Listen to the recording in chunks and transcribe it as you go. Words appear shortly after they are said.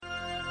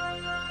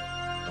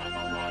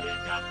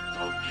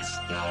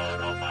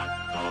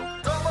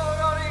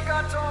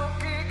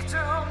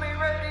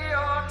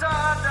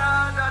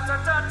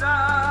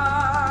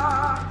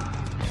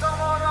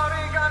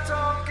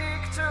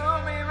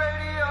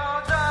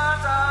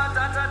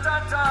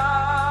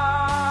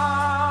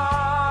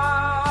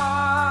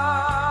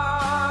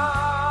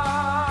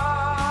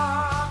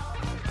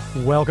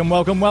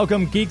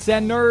Welcome, geeks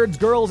and nerds,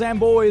 girls and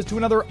boys, to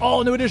another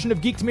all-new edition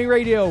of Geek to Me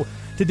Radio.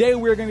 Today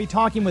we're going to be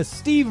talking with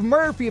Steve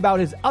Murphy about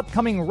his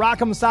upcoming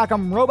Rock'em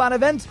Sock'em Robot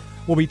event.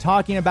 We'll be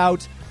talking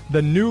about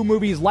the new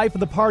movies Life of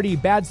the Party,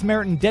 Bad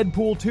Samaritan,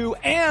 Deadpool 2,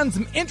 and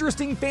some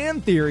interesting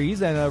fan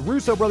theories, and a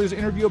Russo brothers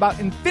interview about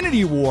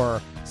Infinity War.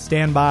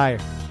 Stand by.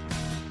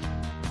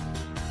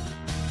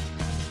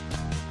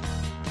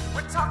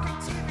 We're talking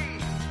TV,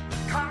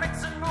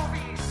 comics and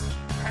movies,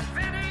 and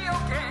video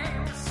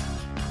games.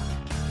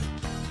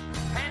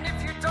 And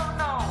if you don't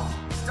know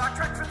Star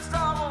Trek from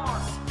Star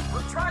Wars,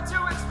 we'll try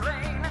to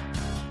explain.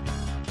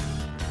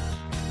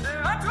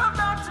 There are 12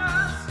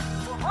 doctors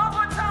for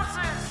Hogwarts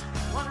houses,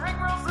 one ring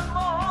rules them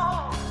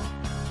all.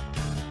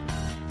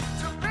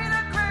 To be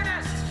the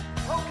greatest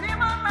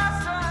Pokemon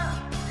master,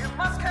 you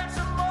must catch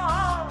them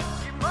all.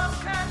 You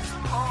must catch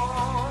them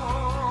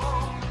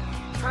all.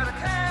 Try to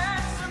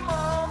catch them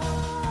all.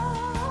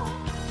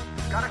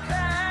 Gotta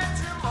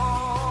catch them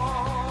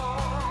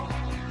all.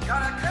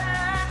 Gotta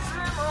catch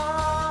them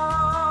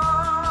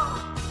all.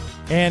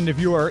 And if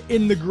you are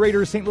in the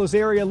greater St. Louis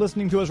area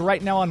listening to us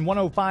right now on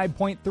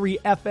 105.3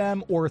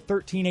 FM or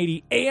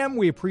 1380 AM,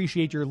 we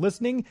appreciate your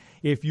listening.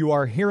 If you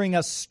are hearing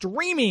us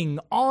streaming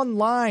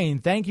online,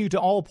 thank you to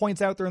all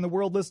points out there in the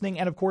world listening.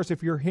 And of course,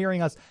 if you're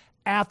hearing us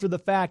after the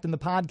fact in the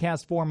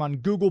podcast form on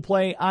Google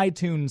Play,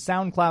 iTunes,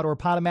 SoundCloud, or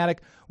Podomatic,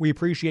 we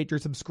appreciate your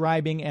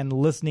subscribing and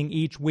listening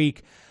each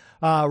week.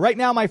 Right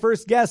now, my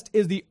first guest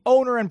is the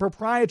owner and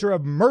proprietor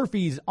of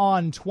Murphy's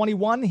on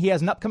 21. He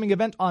has an upcoming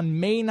event on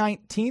May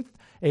 19th,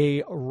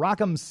 a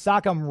Rock'em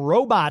Sock'em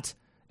Robot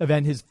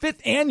event, his 5th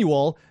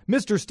annual,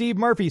 Mr. Steve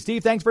Murphy.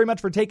 Steve, thanks very much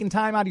for taking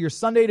time out of your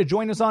Sunday to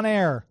join us on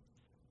air.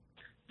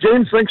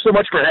 James, thanks so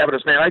much for having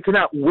us, man. I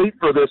cannot wait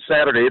for this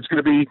Saturday. It's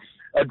going to be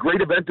a great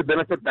event to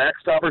benefit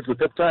Backstoppers. The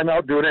 5th time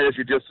out doing it, as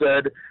you just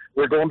said.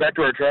 We're going back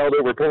to our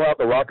childhood. We're pulling out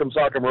the Rock'em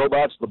Sock'em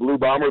Robots, the Blue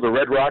Bomber, the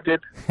Red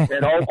Rocket,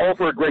 and all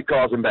for a great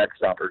cause in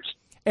Backstoppers.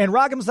 And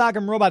Rock'em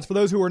Sock'em Robots, for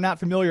those who are not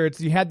familiar,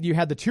 you had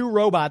the two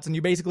robots, and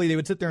they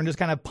would sit there and just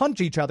kind of punch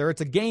each other. It's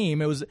a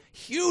game. It was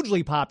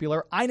hugely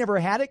popular. I never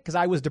had it because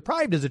I was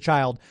deprived as a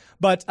child.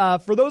 But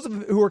for those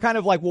who are kind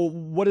of like, well,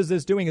 what is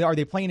this doing? Are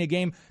they playing a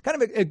game?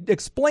 Kind of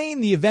explain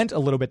the event a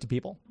little bit to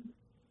people.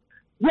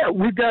 Yeah,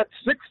 we've got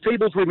 6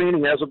 tables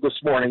remaining as of this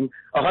morning.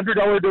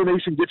 $100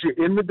 donation gets you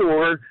in the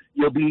door.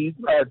 You'll be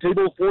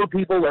table 4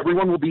 people.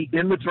 Everyone will be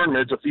in the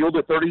tournament. It's a field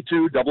of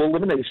 32, double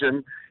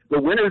elimination.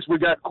 The winners, we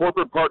got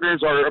corporate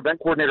partners. Our event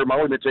coordinator,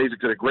 Molly Matejzik,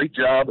 did a great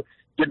job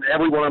getting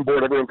everyone on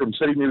board, everyone from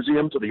City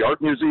Museum to the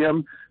Art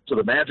Museum to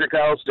the Magic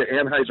House to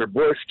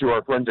Anheuser-Busch to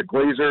our friends at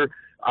Glazer.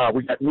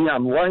 We got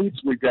neon lights.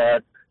 We've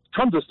got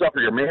tons of stuff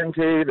for your man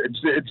cave. It's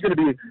going to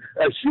be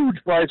a huge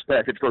prize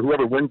package for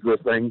whoever wins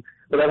this thing.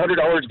 But that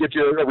 $100 gets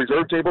you a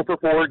reserve table for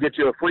 4, gets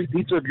you a free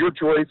pizza of your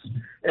choice,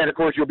 and of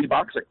course you'll be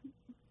boxing.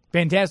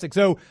 Fantastic.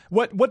 So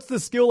what's the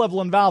skill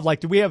level involved? Like,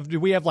 do we have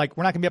like,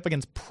 we're not going to be up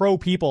against pro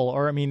people,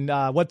 or I mean,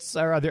 are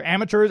there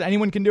amateurs?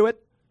 Anyone can do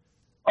it?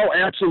 Oh,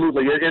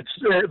 absolutely. It's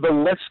the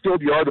less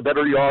skilled you are, the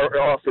better you are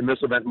off in this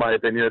event, in my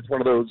opinion. It's one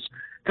of those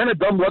kind of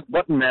dumb luck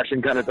button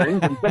mashing kind of things.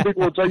 And some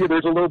people will tell you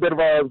there's a little bit of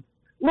a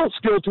little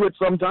skill to it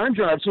sometimes.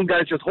 You know, I've seen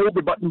guys just hold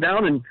the button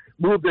down and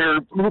move their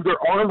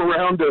arm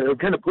around to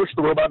kind of push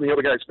the robot in the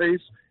other guy's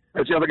face.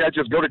 I've seen other guys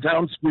just go to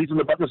town, squeezing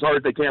the button as hard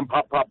as they can,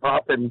 pop, pop,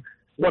 pop, and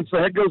once the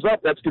head goes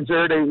up, that's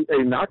considered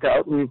a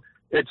knockout, and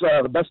it's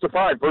the best of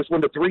 5. First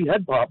one to 3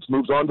 head pops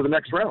moves on to the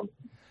next round.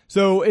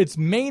 So it's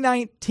May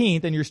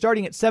 19th, and you're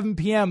starting at 7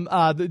 p.m.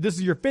 This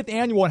is your 5th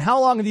annual, and how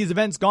long have these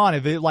events gone?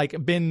 Have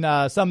it been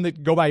some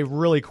that go by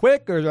really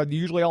quick, or are they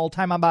usually all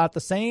time about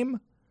the same?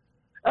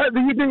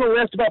 The evening will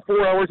last about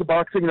 4 hours of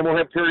boxing, and then we'll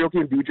have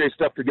karaoke and DJ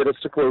stuff to get us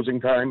to closing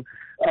time.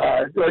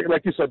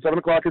 Like you said, 7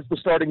 o'clock is the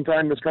starting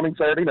time this coming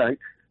Saturday night.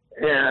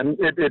 And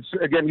it's,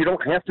 again, you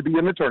don't have to be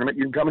in the tournament.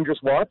 You can come and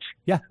just watch.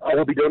 Yeah.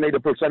 We'll be donating a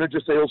percentage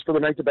of sales for the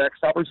night to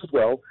Backstoppers as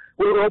well.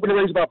 We're hoping to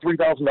raise about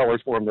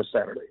 $3,000 for them this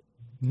Saturday.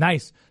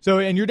 Nice. So,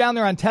 and you're down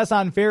there on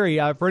Tesson Ferry.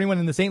 For anyone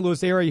in the St.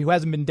 Louis area who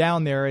hasn't been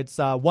down there, it's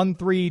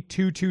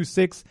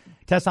 13226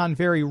 Tesson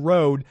Ferry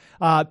Road.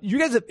 You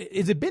guys,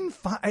 has it been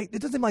it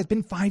doesn't seem like it's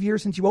been 5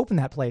 years since you opened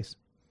that place.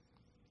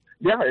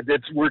 Yeah,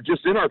 we're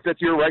just in our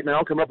 5th year right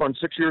now, coming up on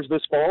 6 years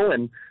this fall,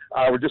 and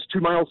we're just 2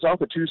 miles south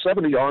of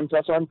 270 on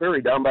Tesson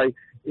Ferry down by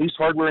Ace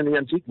Hardware and the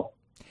Antique Mall.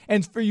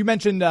 And you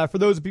mentioned for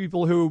those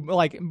people who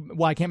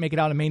I can't make it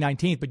out on May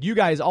 19th, but you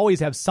guys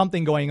always have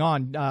something going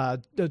on.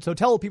 So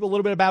tell people a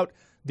little bit about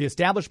the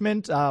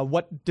establishment,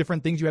 what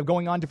different things you have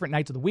going on, different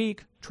nights of the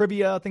week,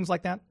 trivia, things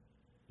like that.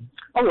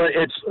 Oh,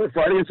 it's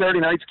Friday and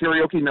Saturday nights,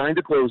 karaoke 9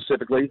 to close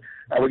typically.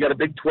 We got a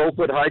big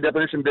 12-foot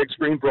high-definition big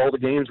screen for all the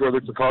games, whether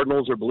it's the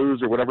Cardinals or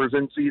Blues or whatever's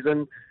in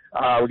season.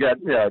 We got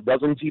a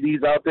dozen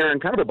TVs out there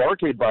and kind of a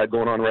barcade vibe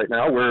going on right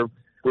now where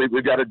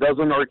we've got a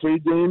dozen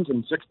arcade games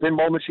and 6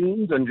 pinball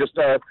machines and just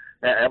have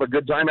a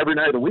good time every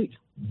night of the week.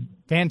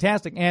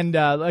 Fantastic. And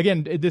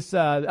again, this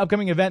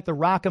upcoming event, the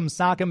Rock'em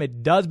Sock'em,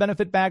 it does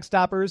benefit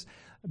Backstoppers.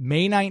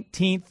 May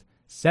 19th.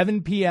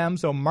 7 p.m.,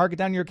 so mark it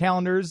down in your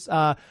calendars.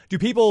 Do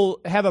people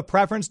have a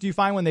preference? Do you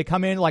find when they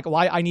come in, like, well,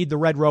 I need the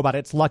red robot,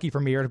 it's lucky for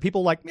me? Or do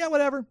people like, yeah,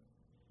 whatever?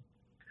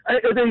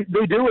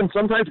 They do, and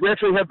sometimes we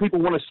actually have people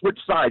want to switch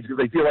sides because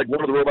they feel like one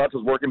of the robots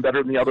is working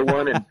better than the other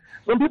one. And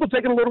some people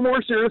take it a little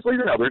more seriously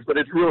than others, but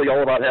it's really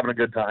all about having a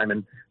good time.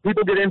 And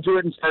people get into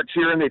it and start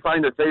cheering. They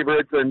find their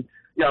favorites. And,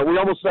 yeah, we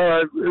almost,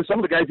 some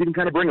of the guys even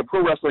kind of bring a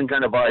pro wrestling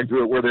kind of vibe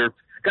to it where they're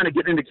kind of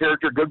getting into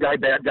character, good guy,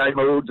 bad guy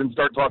modes and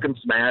start talking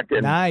smack.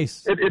 And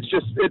nice.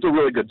 It's a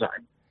really good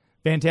time.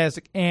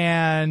 Fantastic.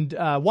 And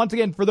once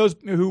again, for those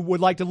who would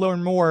like to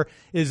learn more,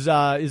 is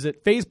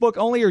it Facebook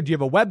only, or do you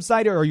have a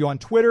website, or are you on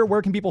Twitter?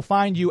 Where can people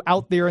find you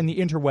out there in the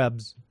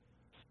interwebs?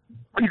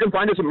 You can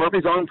find us at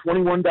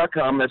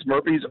murphyson21.com. That's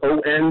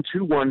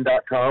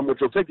murphyson21.com,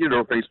 which will take you to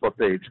our Facebook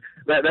page.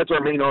 That's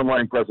our main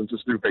online presence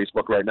is through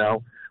Facebook right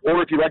now.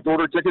 Or if you'd like to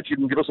order tickets, you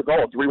can give us a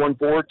call at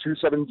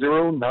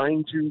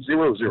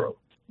 314-270-9200.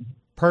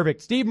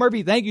 Perfect. Steve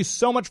Murphy, thank you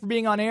so much for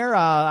being on air.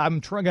 I'm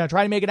going to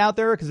try to make it out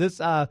there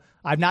because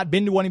I've not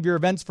been to one of your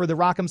events for the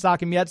Rock'em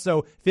Sock'em yet,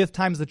 so 5th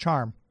time's the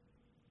charm.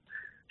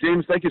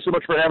 James, thank you so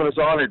much for having us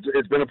on.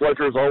 It's been a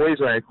pleasure as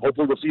always, and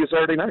hopefully we'll see you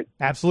Saturday night.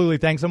 Absolutely.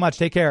 Thanks so much.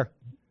 Take care.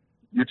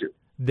 You too.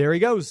 There he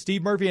goes,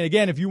 Steve Murphy. And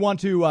again, if you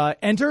want to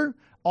enter,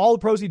 all the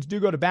proceeds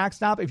do go to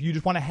Backstop. If you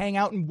just want to hang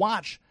out and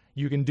watch,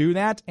 you can do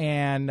that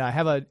and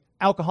have an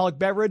alcoholic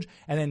beverage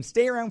and then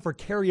stay around for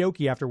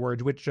karaoke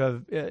afterwards, which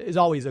is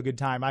always a good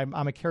time.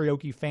 I'm a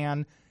karaoke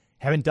fan.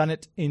 Haven't done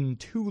it in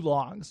too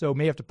long, so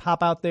may have to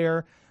pop out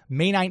there.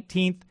 May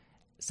 19th,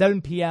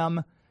 7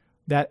 p.m.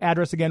 That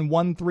address again,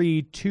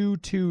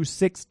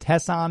 13226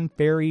 Tesson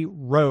Ferry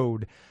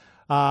Road.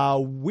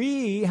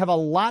 We have a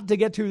lot to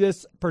get to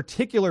this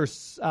particular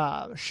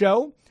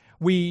show.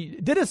 We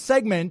did a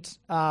segment,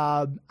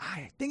 I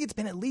think it's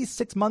been at least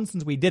 6 months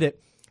since we did it.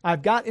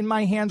 I've got in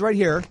my hands right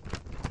here,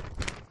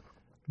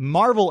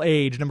 Marvel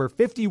Age, number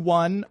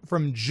 51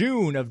 from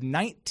June of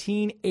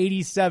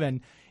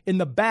 1987. In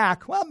the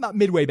back, well, about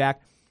midway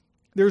back,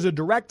 there's a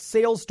direct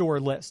sales store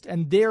list,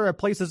 and there are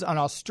places in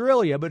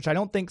Australia, which I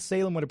don't think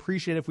Salem would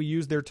appreciate if we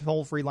used their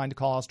toll-free line to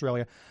call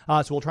Australia.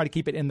 So we'll try to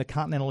keep it in the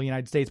continental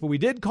United States. But we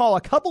did call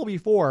a couple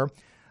before.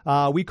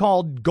 We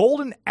called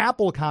Golden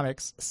Apple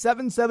Comics,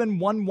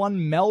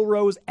 7711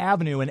 Melrose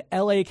Avenue in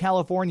L.A.,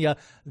 California.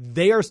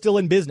 They are still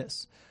in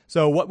business.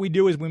 So what we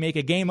do is we make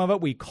a game of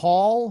it. We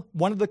call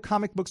one of the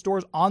comic book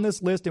stores on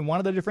this list in one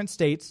of the different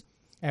states,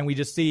 and we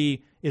just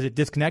see, is it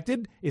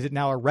disconnected? Is it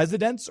now a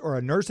residence or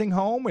a nursing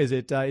home? Is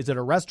it a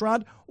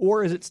restaurant?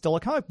 Or is it still a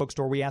comic book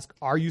store? We ask,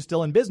 are you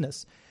still in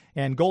business?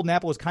 And Golden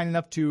Apple was kind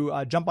enough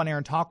to jump on air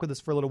and talk with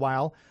us for a little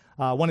while.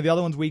 One of the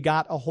other ones we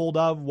got a hold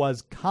of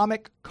was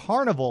Comic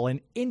Carnival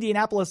in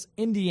Indianapolis,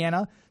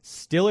 Indiana,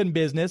 still in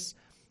business.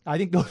 I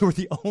think those were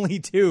the only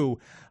two.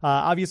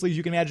 Obviously, as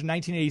you can imagine,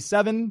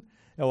 1987,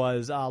 it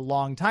was a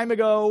long time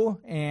ago,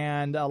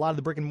 and a lot of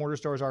the brick and mortar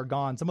stores are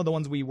gone. Some of the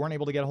ones we weren't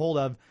able to get a hold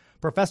of,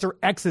 Professor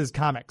X's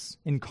Comics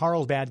in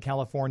Carlsbad,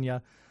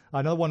 California.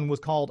 Another one was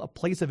called A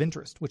Place of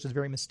Interest, which is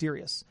very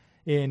mysterious,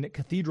 in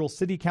Cathedral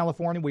City,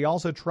 California. We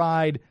also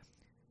tried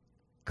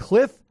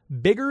Cliff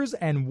Biggers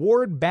and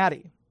Ward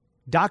Batty,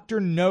 Dr.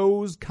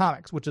 No's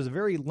Comics, which is a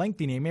very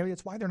lengthy name. Maybe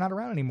that's why they're not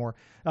around anymore,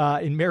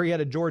 in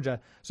Marietta, Georgia.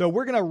 So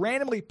we're going to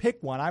randomly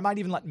pick one. I might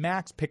even let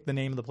Max pick the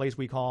name of the place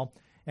we call,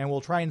 and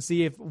we'll try and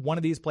see if one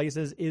of these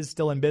places is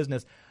still in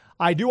business.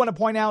 I do want to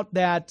point out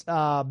that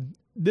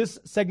this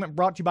segment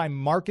brought to you by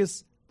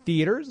Marcus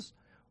Theaters.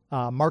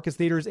 Marcus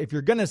Theaters, if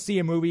you're going to see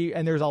a movie,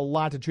 and there's a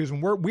lot to choose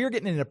from, we're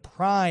getting into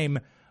prime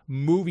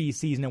movie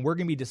season, and we're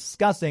going to be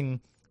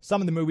discussing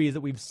some of the movies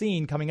that we've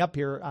seen coming up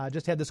here.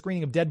 Just had the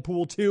screening of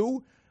Deadpool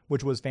 2,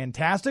 which was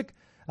fantastic.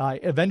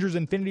 Avengers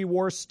Infinity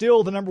War,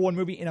 still the number one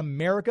movie in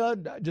America.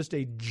 Just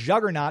a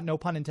juggernaut, no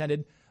pun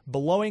intended,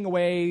 blowing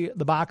away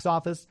the box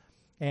office.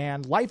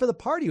 And Life of the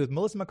Party with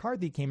Melissa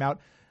McCarthy came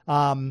out.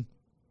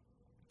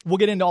 We'll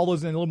get into all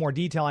those in a little more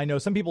detail. I know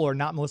some people are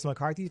not Melissa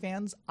McCarthy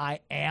fans. I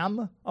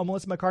am a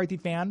Melissa McCarthy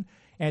fan.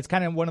 And it's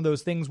kind of one of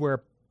those things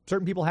where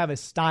certain people have a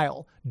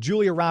style.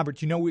 Julia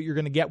Roberts, you know what you're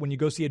going to get when you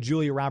go see a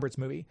Julia Roberts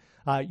movie.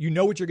 You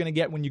know what you're going to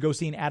get when you go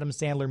see an Adam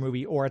Sandler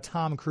movie or a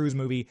Tom Cruise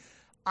movie.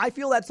 I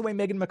feel that's the way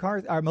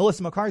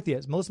Melissa McCarthy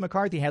is. Melissa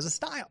McCarthy has a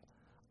style.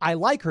 I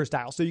like her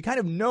style. So you kind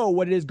of know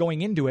what it is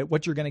going into it,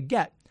 what you're going to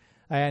get.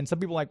 And some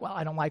people are like, well,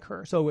 I don't like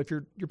her. So if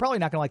you're probably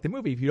not going to like the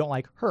movie if you don't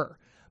like her.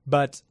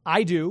 But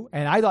I do,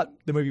 and I thought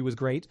the movie was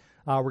great.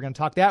 We're going to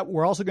talk that.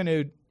 We're also going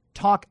to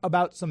talk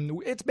about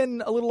it's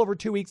been a little over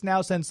 2 weeks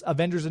now since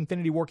Avengers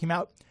Infinity War came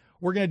out.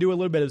 We're going to do a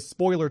little bit of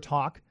spoiler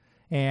talk.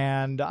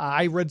 And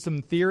I read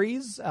some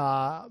theories,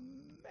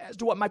 as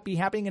to what might be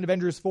happening in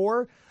Avengers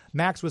 4.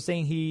 Max was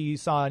saying he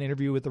saw an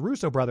interview with the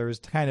Russo brothers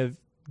to kind of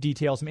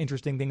detail some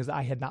interesting things that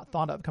I had not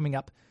thought of coming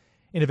up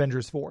in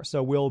Avengers 4.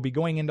 So we'll be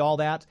going into all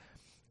that.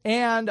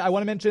 And I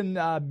want to mention,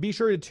 be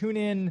sure to tune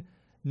in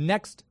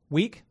next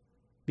week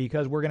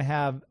because we're going to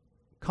have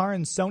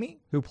Karan Soni,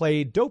 who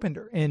played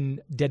Dopinder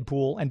in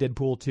Deadpool and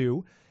Deadpool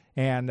 2.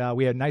 And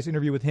we had a nice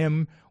interview with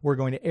him. We're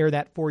going to air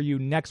that for you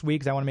next week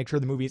because I want to make sure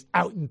the movie is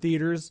out in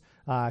theaters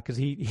because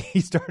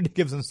he started to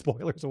give some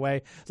spoilers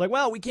away. It's like,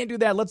 well, we can't do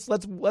that. Let's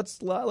walk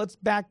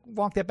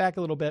that back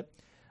a little bit.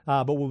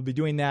 But we'll be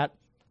doing that.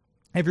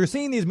 If you're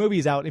seeing these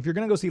movies out, if you're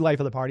going to go see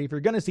Life of the Party, if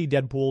you're going to see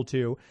Deadpool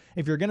 2,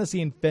 if you're going to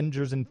see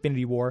Avengers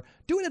Infinity War,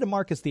 do it at a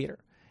Marcus Theater.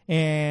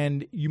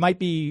 And you might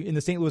be in the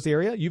St. Louis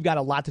area. You've got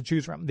a lot to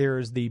choose from.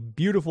 There's the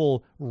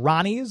beautiful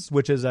Ronnie's,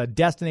 which is a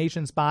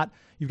destination spot.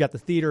 You've got the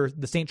theater,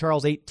 the St.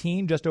 Charles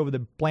 18, just over the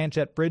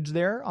Blanchette Bridge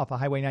there off of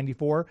Highway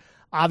 94.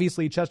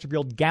 Obviously,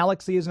 Chesterfield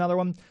Galaxy is another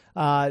one.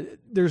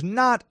 There's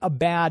not a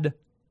bad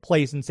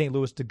place in St.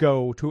 Louis to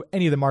go to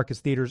any of the Marcus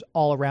theaters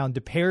all around.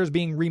 Des Peres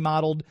being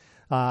remodeled,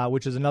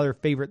 which is another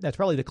favorite. That's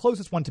probably the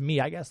closest one to me,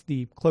 I guess,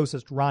 the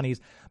closest Ronnie's.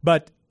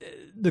 But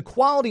the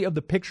quality of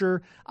the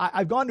picture,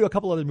 I've gone to a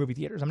couple other movie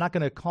theaters. I'm not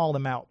going to call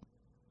them out.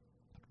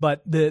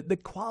 But the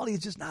quality is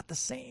just not the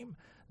same.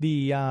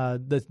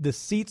 The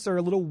seats are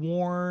a little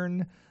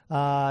worn.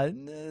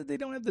 They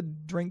don't have the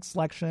drink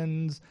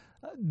selections.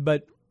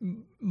 But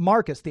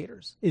Marcus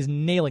Theaters is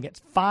nailing it.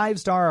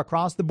 5-star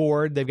across the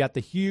board. They've got the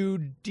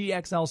huge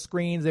DXL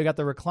screens. They've got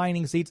the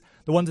reclining seats.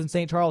 The ones in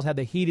St. Charles have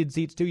the heated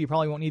seats too. You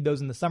probably won't need those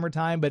in the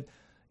summertime, but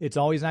it's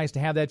always nice to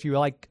have that if you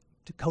like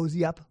to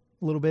cozy up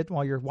a little bit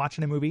while you're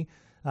watching a movie.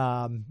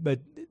 But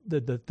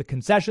the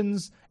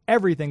concessions,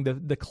 everything,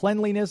 the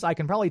cleanliness, I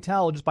can probably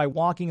tell just by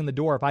walking in the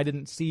door if I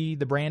didn't see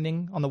the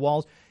branding on the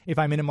walls, if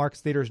I'm in a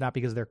Marcus Theater, not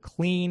because they're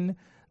clean,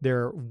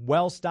 they're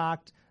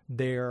well-stocked,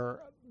 they're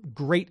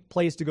great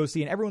place to go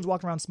see, and everyone's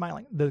walking around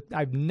smiling.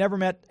 I've never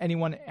met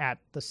anyone at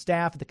the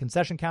staff, at the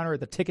concession counter, at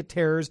the ticket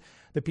terrors,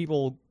 the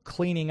people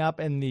cleaning up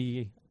in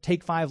the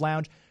Take 5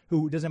 lounge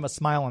who doesn't have a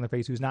smile on their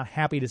face, who's not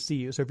happy to see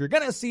you. So if you're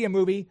going to see a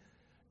movie,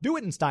 do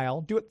it in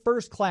style. Do it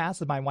first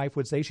class, as my wife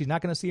would say. She's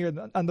not going to see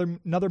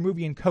another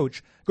movie in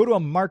coach. Go to a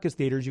Marcus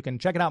Theaters. You can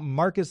check it out,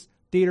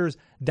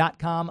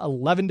 marcustheaters.com.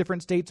 11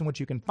 different states in which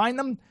you can find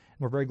them. And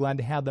we're very glad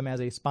to have them as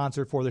a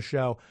sponsor for the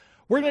show.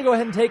 We're going to go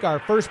ahead and take our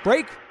first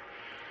break.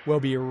 We'll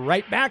be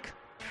right back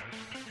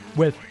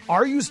with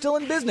Are You Still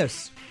in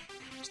Business?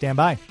 Stand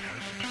by.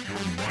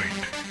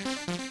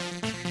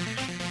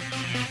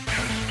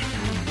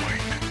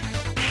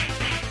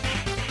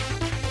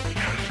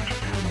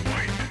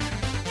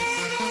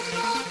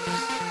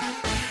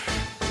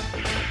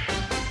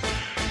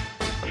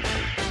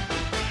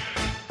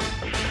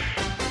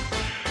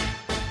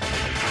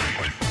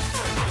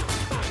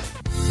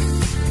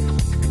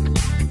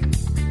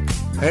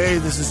 Hey,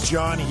 this is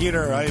John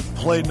Heater. I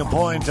played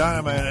Napoleon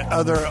Dynamite and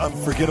other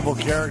unforgettable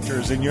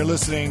characters, and you're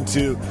listening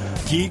to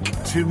Geek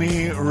to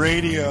Me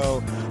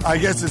Radio. I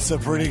guess it's a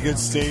pretty good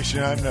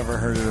station. I've never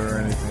heard it or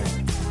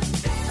anything.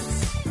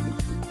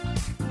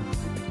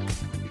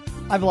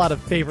 I have a lot of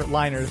favorite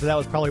liners, but that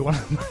was probably one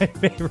of my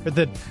favorite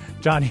that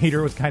John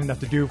Heater was kind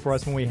enough to do for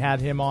us when we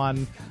had him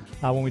on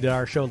when we did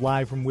our show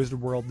live from Wizard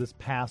World this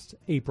past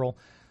April.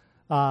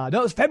 No, it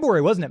was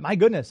February, wasn't it? My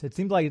goodness. It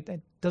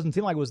doesn't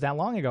seem like it was that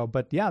long ago.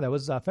 But yeah, that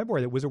was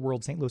February that Wizard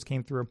World St. Louis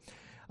came through.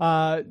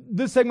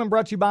 This segment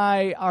brought to you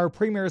by our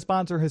premier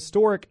sponsor,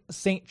 Historic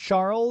St.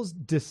 Charles.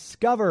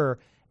 Discover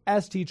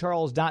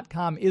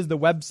stcharles.com is the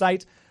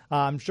website.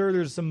 I'm sure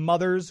there's some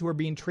mothers who are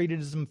being treated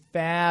to some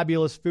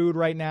fabulous food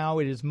right now.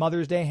 It is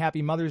Mother's Day.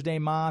 Happy Mother's Day,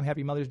 Mom.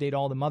 Happy Mother's Day to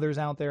all the mothers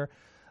out there.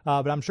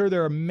 But I'm sure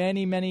there are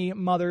many, many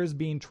mothers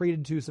being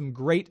treated to some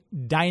great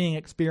dining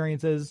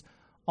experiences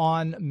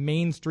on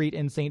Main Street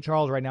in St.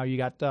 Charles right now. You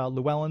got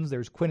Llewellyn's,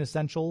 there's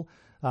Quintessential,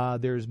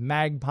 there's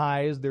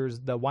Magpies, there's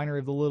the Winery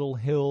of the Little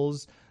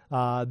Hills,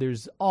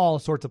 there's all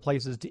sorts of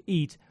places to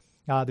eat.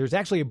 There's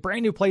actually a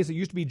brand new place that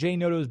used to be J.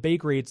 Noto's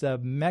Bakery. It's a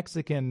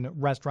Mexican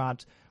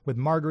restaurant with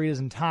margaritas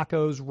and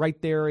tacos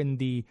right there in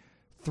the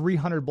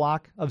 300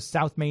 block of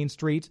South Main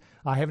Street.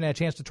 I haven't had a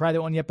chance to try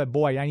that one yet, but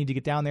boy, I need to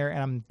get down there,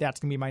 and that's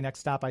going to be my next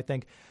stop, I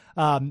think.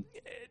 Even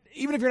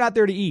if you're not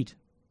there to eat,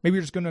 maybe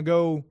you're just going to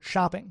go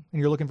shopping and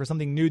you're looking for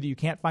something new that you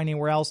can't find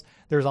anywhere else.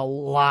 There's a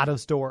lot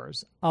of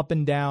stores up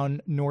and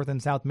down North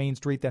and South Main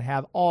Street that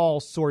have all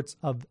sorts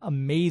of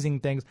amazing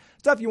things,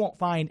 stuff you won't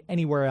find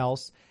anywhere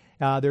else.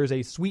 There's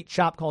a sweet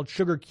shop called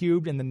Sugar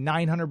Cubed in the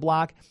 900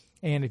 block.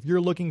 And if you're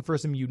looking for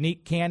some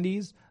unique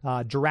candies,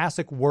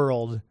 Jurassic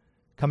World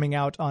coming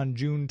out on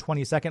June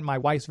 22nd. My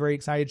wife's very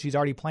excited. She's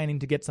already planning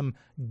to get some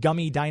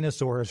gummy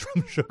dinosaurs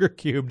from Sugar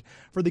Cubed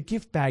for the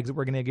gift bags that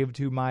we're going to give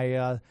to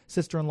my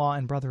sister-in-law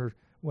and brother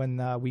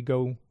when we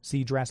go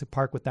see Jurassic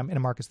Park with them in a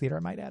Marcus Theater, I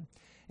might add.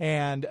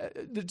 And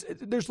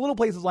there's little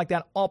places like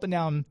that up and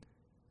down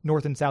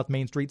North and South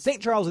Main Street.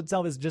 St. Charles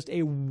itself is just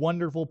a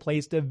wonderful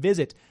place to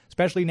visit,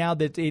 especially now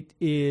that it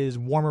is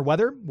warmer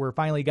weather. We're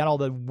finally got all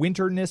the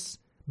winterness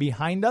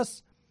behind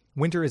us.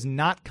 Winter is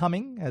not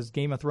coming, as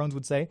Game of Thrones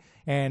would say,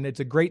 and it's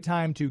a great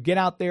time to get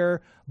out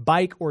there,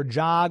 bike or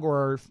jog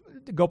or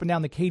go up and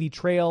down the Katy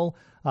Trail,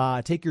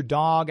 take your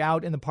dog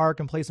out in the park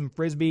and play some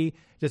Frisbee,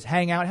 just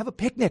hang out, have a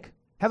picnic.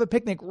 Have a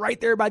picnic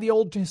right there by the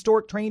old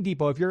historic train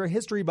depot. If you're a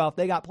history buff,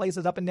 they got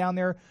places up and down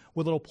there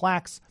with little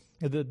plaques.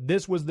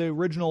 This was the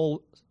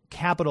original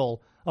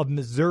capital of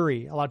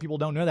Missouri. A lot of people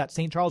don't know that.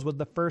 St. Charles was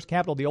the first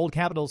capital. The old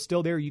capital is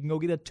still there. You can go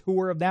get a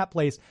tour of that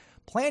place.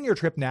 Plan your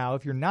trip now.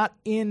 If you're not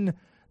in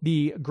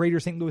the greater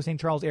St. Louis, St.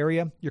 Charles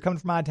area, you're coming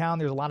from out of town,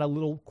 there's a lot of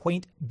little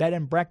quaint bed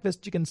and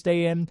breakfasts you can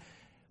stay in.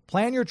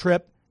 Plan your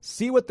trip.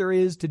 See what there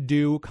is to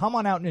do. Come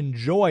on out and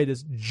enjoy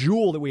this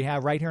jewel that we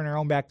have right here in our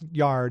own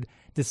backyard.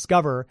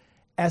 Discover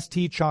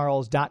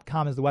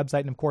stcharles.com is the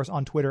website, and of course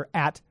on Twitter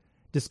at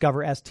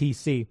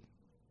DiscoverSTC.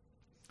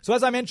 So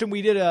as I mentioned,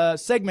 we did a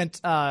segment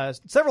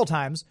several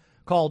times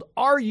called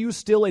Are You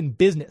Still in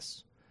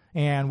Business?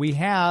 And we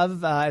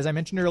have, as I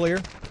mentioned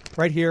earlier,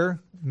 right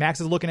here,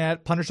 Max is looking at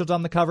it, Punisher's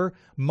on the cover,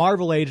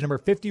 Marvel Age number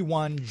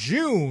 51,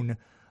 June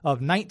of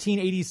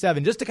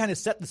 1987. Just to kind of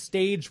set the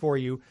stage for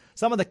you,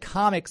 some of the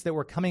comics that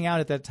were coming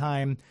out at that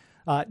time,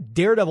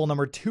 Daredevil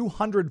number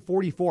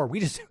 244. We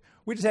just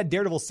had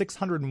Daredevil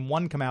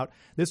 601 come out.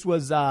 This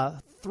was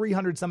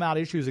 300 some odd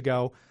issues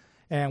ago.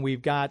 And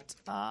we've got,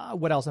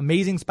 what else?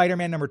 Amazing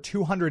Spider-Man number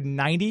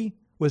 290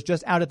 was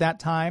just out at that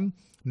time.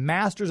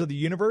 Masters of the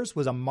Universe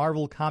was a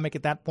Marvel comic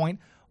at that point.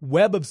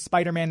 Web of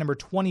Spider-Man number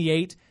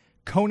 28.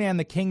 Conan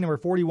the King number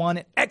 41.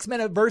 And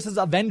X-Men versus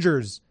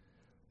Avengers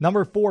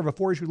number 4 of a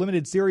 4-issue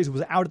limited series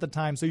was out at the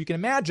time. So you can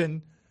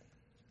imagine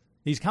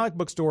these comic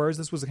book stores,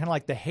 this was kind of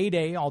like the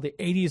heyday. All the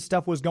 80s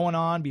stuff was going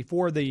on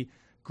before the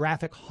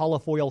graphic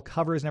holofoil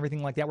covers and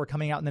everything like that were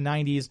coming out in the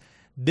 90s.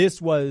 This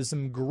was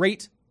some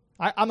great...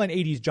 I'm an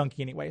 80s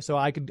junkie anyway, so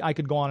I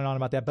could go on and on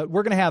about that. But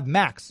we're going to have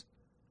Max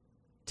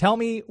tell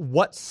me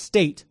what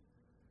state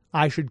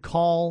I should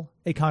call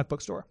a comic book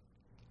store.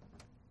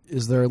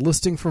 Is there a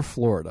listing for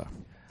Florida?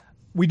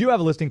 We do have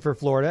a listing for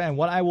Florida, and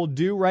what I will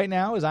do right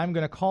now is I'm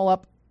going to call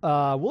up,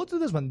 let's do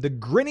this one, the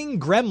Grinning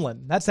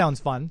Gremlin. That sounds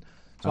fun.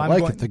 So I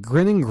like it, the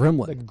Grinning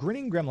Gremlin. The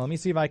Grinning Gremlin. Let me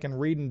see if I can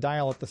read and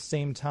dial at the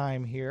same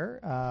time here.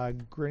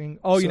 Grinning.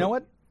 Oh, you know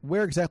what?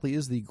 Where exactly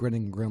is the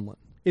Grinning Gremlin?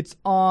 It's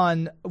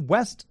on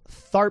West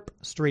Tharp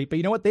Street, but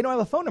you know what? They don't have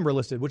a phone number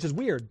listed, which is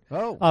weird.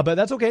 Oh. But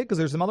that's okay, because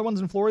there's some other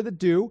ones in Florida that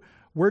do.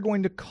 We're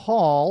going to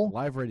call...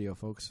 Live radio,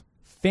 folks.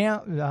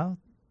 Yeah.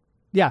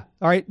 All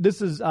right.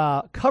 This is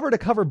Cover to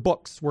Cover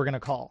Books we're going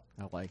to call.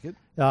 I like it.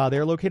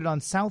 They're located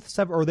on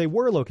they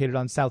were located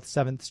on South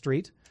 7th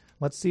Street.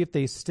 Let's see if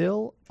they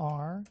still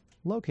are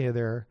located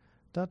there.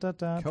 Cover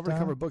to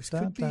Cover Books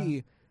could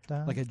be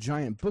like a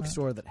giant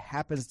bookstore that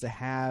happens to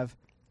have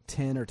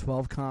 10 or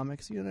 12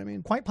 comics, you know what I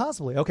mean? Quite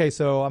possibly. Okay,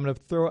 so I'm going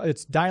to throw...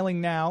 It's dialing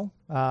now.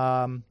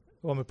 I'm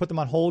going to put them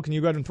on hold. Can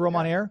you go ahead and throw them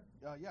on air?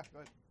 Yeah, go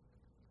ahead.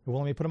 It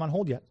won't let me put them on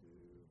hold yet.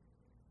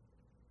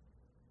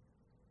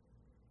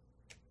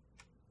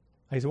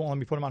 I guess it won't let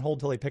me put them on hold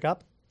until they pick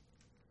up.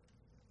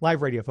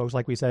 Live radio, folks,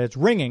 like we said. It's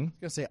ringing. I was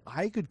going to say,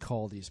 I could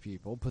call these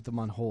people, put them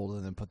on hold,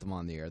 and then put them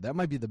on the air. That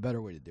might be the better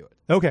way to do it.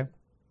 Okay.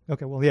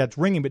 Well, yeah, it's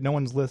ringing, but no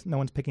one's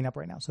picking up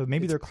right now. So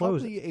maybe they're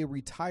closed. It's probably a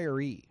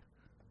retiree.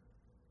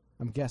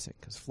 I'm guessing,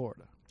 because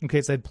Florida. Okay,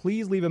 it said,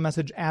 please leave a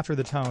message after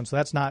the tone. So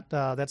that's not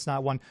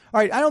one. All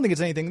right, I don't think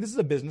it's anything. This is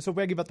a business, so if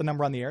I give out the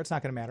number on the air, it's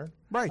not going to matter.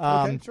 Right,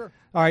 okay, sure.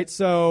 All right,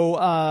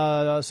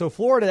 so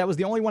Florida, that was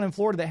the only one in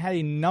Florida that had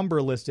a number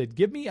listed.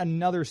 Give me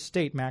another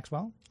state,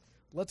 Maxwell.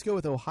 Let's go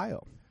with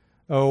Ohio.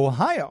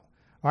 Ohio.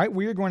 All right,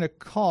 we are going to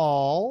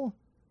call...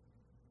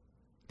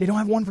 They don't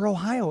have one for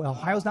Ohio.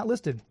 Ohio's not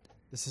listed.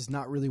 This is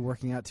not really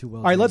working out too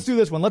well. All right, let's do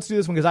this one.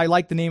 Because I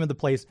like the name of the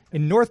place.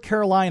 In North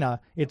Carolina,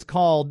 it's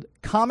called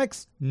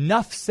Comics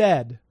Nuff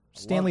Said.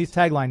 Stanley's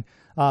tagline.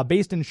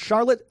 Based in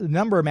Charlotte, the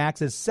number,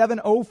 Max, is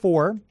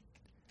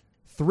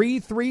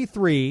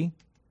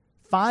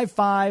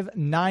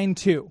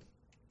 704-333-5592. You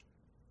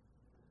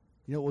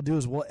know what we'll do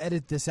is we'll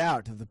edit this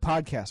out to the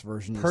podcast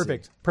version.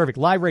 Perfect.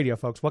 Live radio,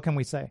 folks. What can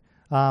we say?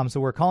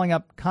 So we're calling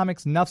up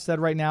Comics Nuff Said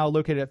right now,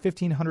 located at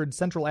 1500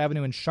 Central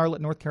Avenue in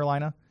Charlotte, North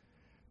Carolina.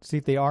 See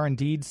if they are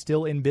indeed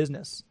still in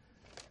business.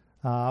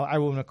 I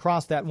will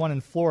cross that one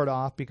in Florida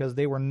off because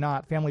they were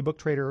not. Family Book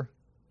Trader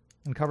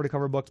and Cover to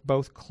Cover Books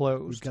both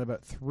closed. We've got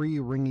about 3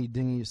 ringy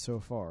dingies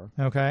so far.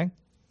 Okay.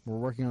 We're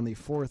working on the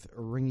 4th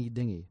ringy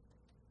dingy.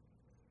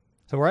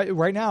 So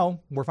right now,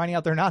 we're finding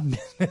out they're not in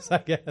business, I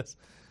guess.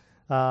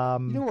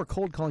 We're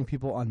cold calling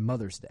people on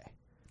Mother's Day.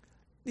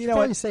 You know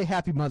what? Say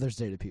Happy Mother's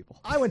Day to people.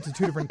 I went to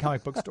 2 different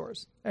comic book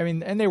stores. I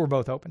mean, and they were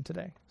both open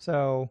today.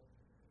 So...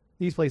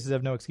 These places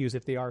have no excuse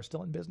if they are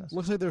still in business.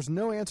 Looks like there's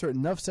no answer at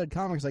Nuff Said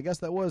Comics. I guess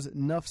that was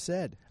Nuff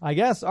Said. I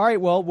guess. All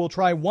right, well, we'll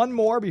try one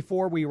more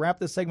before we wrap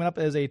this segment up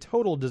as a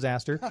total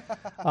disaster.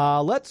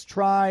 Let's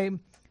try... All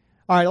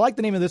right, I like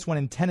the name of this one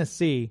in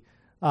Tennessee.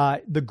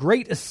 The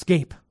Great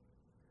Escape.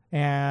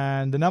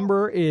 And the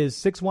number is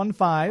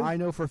 615. I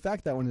know for a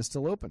fact that one is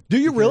still open. Do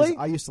you because really?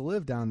 I used to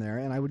live down there,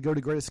 and I would go to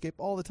Great Escape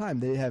all the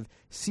time. They have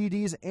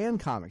CDs and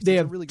comics. They It's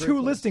a have really great two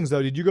place. listings,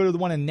 though. Did you go to the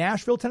one in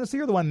Nashville, Tennessee,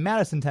 or the one in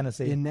Madison,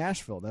 Tennessee? In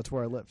Nashville. That's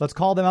where I live. Let's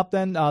call them up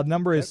then. The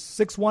number is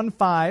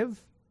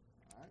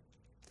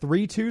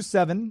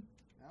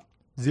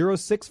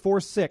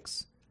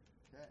 615-327-0646.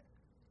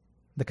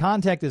 The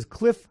contact is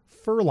Cliff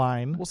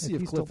Furline. We'll see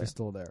if Cliff is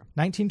still there.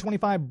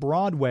 1925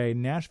 Broadway,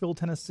 Nashville,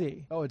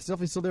 Tennessee. Oh, it's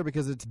definitely still there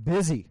because it's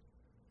busy.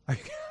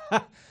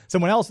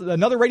 Someone else,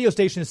 another radio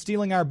station is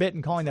stealing our bit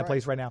and calling that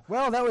place right now.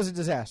 Well, that was a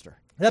disaster.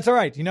 That's all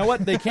right. You know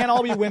what? They can't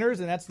all be winners,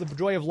 and that's the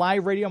joy of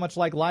live radio, much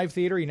like live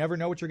theater. You never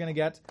know what you're going to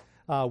get.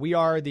 We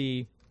are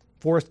the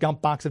Forrest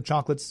Gump box of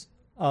chocolates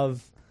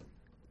of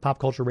pop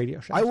culture radio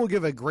shows. I will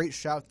give a great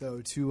shout,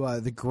 though,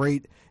 to the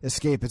Great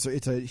Escape.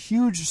 It's a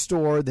huge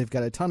store. They've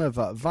got a ton of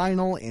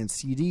vinyl and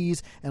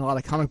CDs and a lot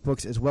of comic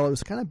books as well. It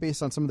was kind of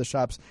based on some of the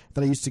shops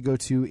that I used to go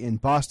to in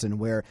Boston,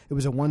 where it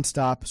was a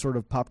one-stop sort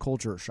of pop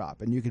culture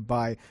shop, and you could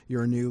buy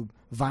your new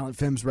Violent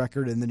Femmes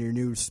record and then your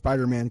new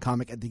Spider-Man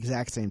comic at the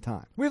exact same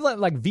time. We have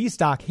like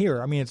V-Stock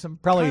here. I mean, it's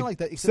probably Kind of like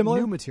that, except similar.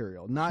 new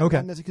material. Not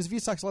Okay. because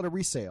V-Stock's a lot of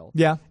resale.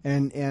 Yeah.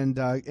 And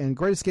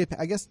Great Escape,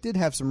 I guess, did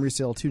have some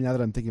resale too. Now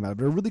that I'm thinking about it,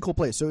 but a really cool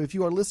place. So if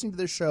you are listening to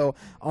this show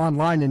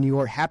online and you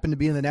happen to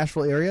be in the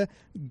Nashville area,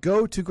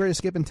 go to Great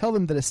Escape and tell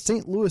them that a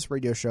St. Louis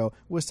radio show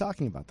was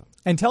talking about them.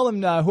 And tell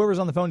them whoever's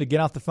on the phone to get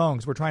off the phone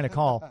because we're trying to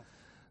call.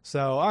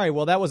 So, all right,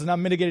 well, that was an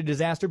unmitigated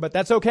disaster, but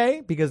that's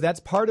okay because that's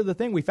part of the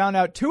thing. We found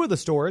out two of the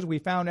stores. We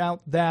found out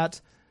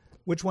that,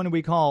 which one do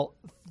we call?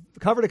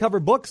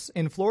 Cover-to-cover books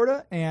in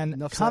Florida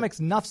and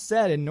Comics Nuff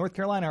Said in North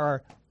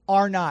Carolina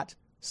are not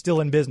still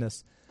in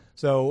business.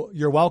 So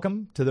you're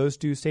welcome to those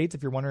two states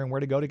if you're wondering where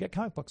to go to get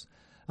comic books.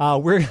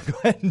 We're going to go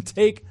ahead and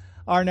take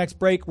our next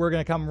break. We're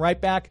going to come right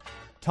back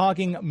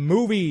talking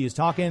movies,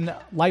 talking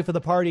Life of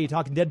the Party,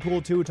 talking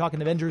Deadpool 2,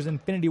 talking Avengers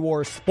Infinity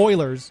War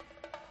spoilers.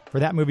 For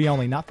that movie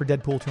only, not for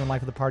Deadpool 2 and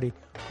Life of the Party.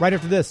 Right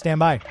after this, stand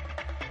by.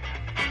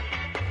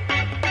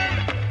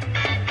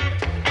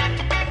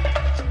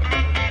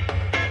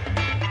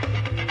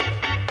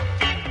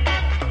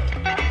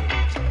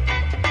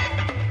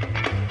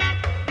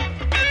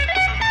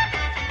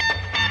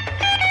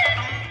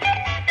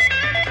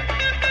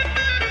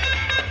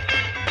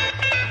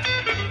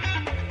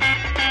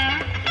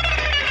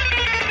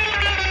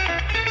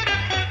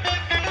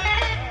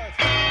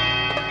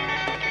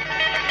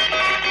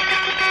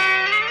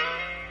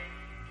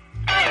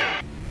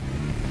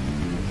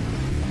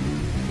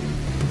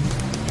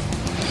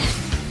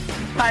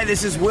 Hi,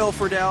 this is Will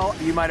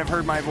Friedle. You might have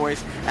heard my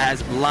voice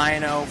as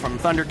Lion-O from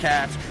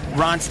Thundercats,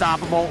 Ron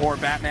Stoppable, or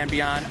Batman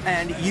Beyond,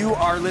 and you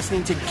are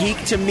listening to Geek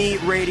to Me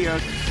Radio.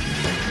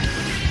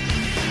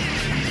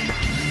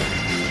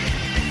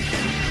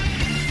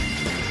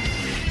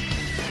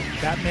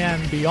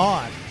 Batman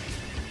Beyond.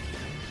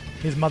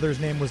 His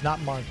mother's name was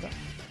not Martha.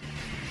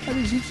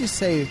 Did you just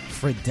say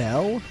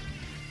Friedel?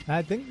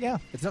 I think, yeah.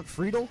 It's not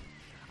Friedel?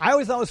 I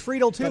always thought it was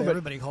Friedel, too. But But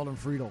everybody called him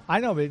Friedel.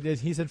 I know, but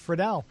he said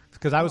Friedel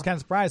because I was kind of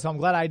surprised, so I'm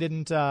glad I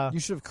didn't. You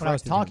should have when I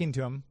was corrected talking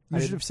to him.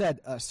 You should have said,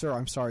 sir,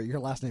 I'm sorry,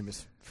 your last name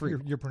is Friedel.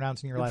 You're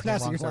pronouncing your You're last name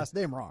pronouncing wrong. your sir. last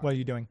name wrong. What are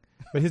you doing?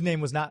 But his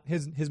name was not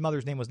his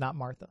mother's name was not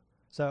Martha,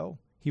 so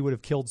he would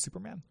have killed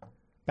Superman.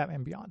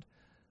 Batman Beyond.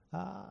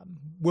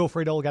 Will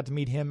Friedle, got to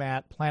meet him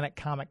at Planet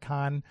Comic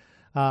Con.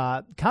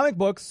 Comic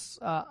books.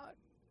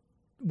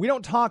 We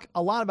don't talk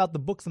a lot about the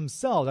books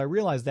themselves. I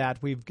realize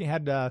that we've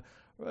had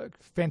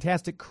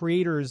fantastic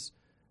creators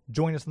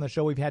join us on the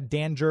show. We've had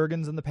Dan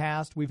Jurgens in the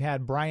past. We've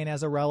had Brian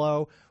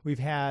Azzarello. We've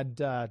had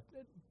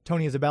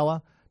Tony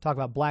Isabella talk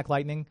about Black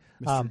Lightning.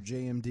 Mr.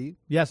 JMD.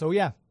 Yes, oh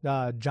yeah,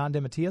 John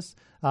DeMatteis.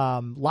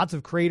 Lots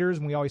of creators,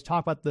 and we always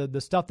talk about the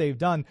stuff they've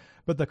done.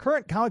 But the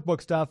current comic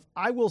book stuff,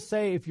 I will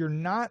say, if you're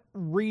not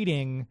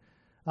reading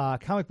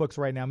comic books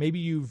right now, maybe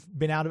you've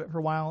been out of it for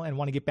a while and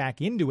want to get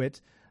back into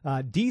it,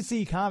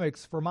 DC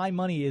Comics, for my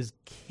money, is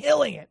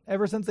killing it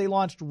ever since they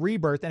launched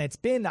Rebirth. And it's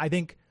been, I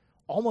think,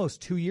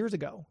 almost 2 years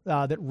ago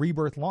that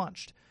Rebirth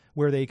launched,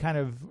 where they kind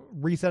of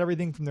reset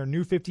everything from their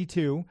New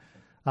 52.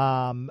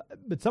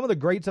 But some of the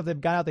great stuff they've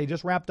got out, they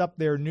just wrapped up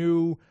their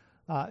new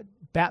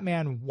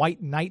Batman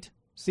White Knight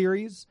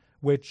series,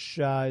 which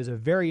is a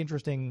very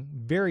interesting,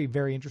 very,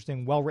 very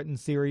interesting, well-written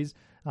series.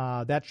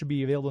 That should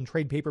be available in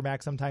trade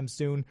paperback sometime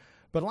soon.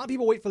 But a lot of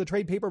people wait for the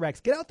trade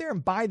paperbacks. Get out there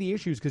and buy the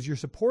issues because you're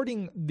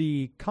supporting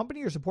the company,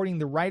 you're supporting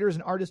the writers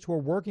and artists who are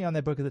working on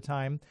that book at the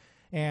time,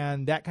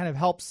 and that kind of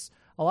helps.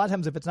 A lot of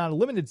times if it's not a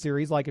limited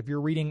series, like if you're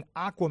reading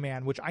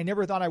Aquaman, which I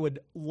never thought I would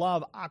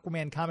love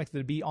Aquaman comics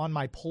that'd be on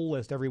my pull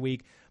list every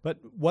week, but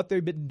what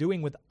they've been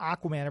doing with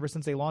Aquaman ever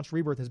since they launched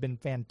Rebirth has been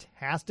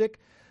fantastic.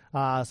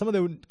 Some of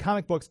the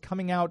comic books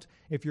coming out,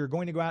 if you're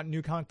going to go out,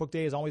 New Comic Book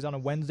Day is always on a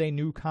Wednesday,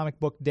 New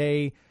Comic Book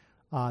Day.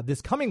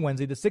 This coming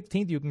Wednesday, the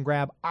 16th, you can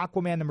grab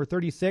Aquaman number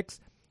 36,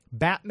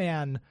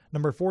 Batman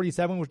number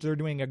 47, which they're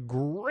doing a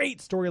great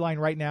storyline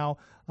right now.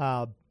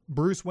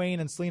 Bruce Wayne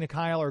and Selena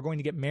Kyle are going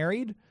to get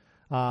married.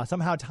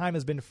 Somehow time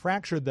has been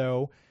fractured,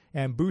 though,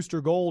 and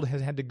Booster Gold has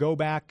had to go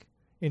back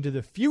into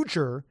the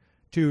future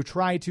to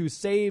try to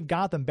save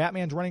Gotham.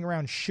 Batman's running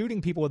around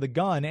shooting people with a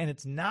gun, and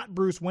it's not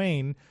Bruce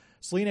Wayne.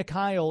 Selina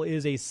Kyle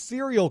is a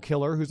serial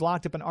killer who's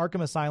locked up in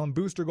Arkham Asylum.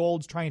 Booster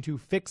Gold's trying to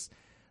fix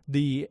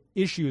the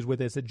issues with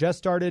this. It just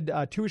started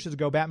 2 issues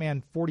ago,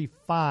 Batman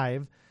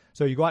 45.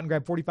 So you go out and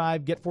grab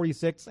 45, get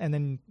 46, and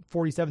then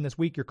 47 this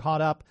week. You're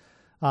caught up.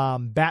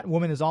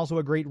 Batwoman is also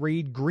a great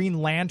read.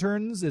 Green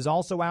Lanterns is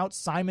also out.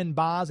 Simon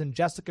Baz and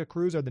Jessica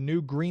Cruz are the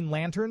new Green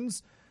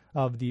Lanterns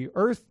of the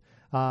Earth.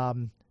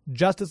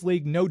 Justice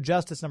League No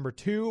Justice number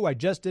 2. I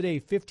just did a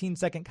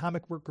 15-second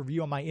comic book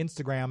review on my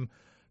Instagram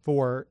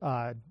for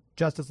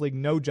Justice League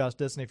No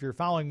Justice. And if you're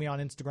following me on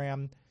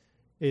Instagram,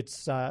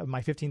 it's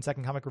my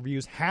 15-second comic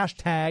reviews.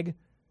 Hashtag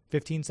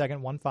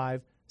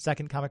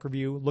 15-second comic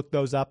review. Look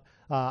those up.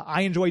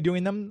 I enjoy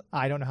doing them.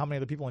 I don't know how many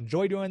other people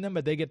enjoy doing them,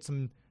 but they get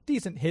some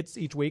decent hits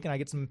each week, and I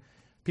get some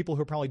people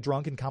who are probably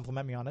drunk and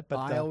compliment me on it. But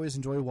I always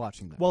enjoy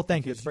watching them. Well,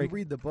 thank you. If you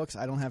read the books,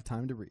 I don't have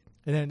time to read.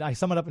 And then I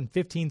sum it up in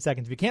 15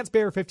 seconds. If you can't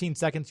spare 15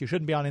 seconds, you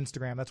shouldn't be on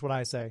Instagram. That's what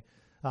I say.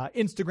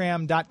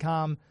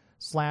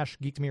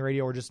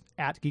 Instagram.com/GeekToMeRadio or just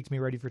at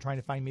GeekToMeRadio if you're trying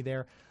to find me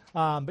there.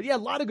 But yeah, a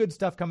lot of good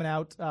stuff coming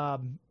out.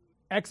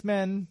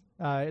 X-Men,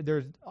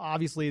 there's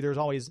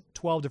always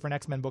 12 different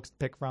X-Men books to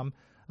pick from.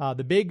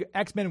 The big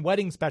X-Men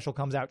wedding special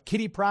comes out.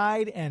 Kitty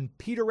Pryde and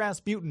Peter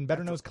Rasputin,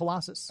 better known as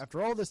Colossus.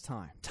 After all this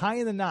time.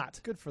 Tying the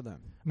knot. Good for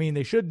them. I mean,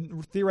 they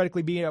should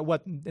theoretically be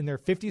in their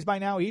 50s by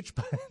now each,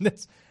 but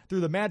that's through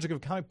the magic of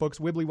comic books,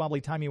 wibbly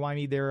wobbly, timey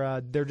wimey.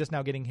 They're just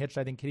now getting hitched.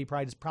 I think Kitty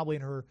Pryde is probably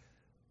in her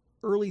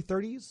early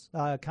 30s,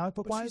 comic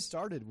book wise. She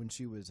started when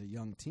she was a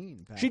young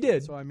teen. She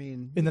did. So I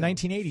mean, in the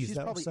 1980s, she's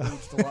though, probably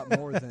aged a lot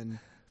more than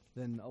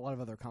a lot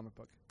of other comic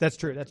book. That's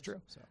true.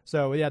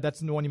 So yeah,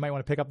 that's the one you might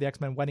want to pick up, the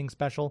X-Men wedding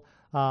special.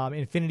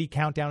 Infinity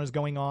Countdown is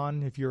going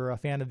on if you're a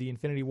fan of the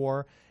Infinity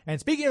War. And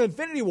speaking of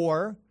Infinity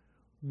War,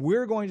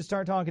 we're going to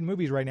start talking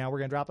movies right now. We're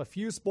going to drop a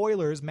few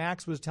spoilers.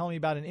 Max was telling me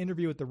about an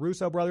interview with the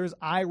Russo brothers.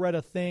 I read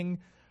a thing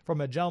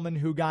from a gentleman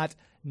who got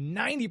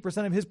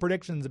 90% of his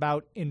predictions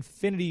about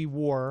Infinity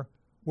War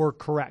were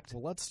correct.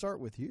 Well, let's start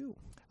with you.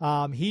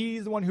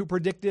 He's the one who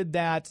predicted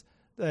that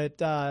Do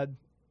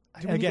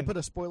we need to put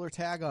a spoiler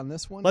tag on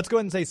this one? Let's go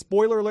ahead and say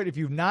spoiler alert. If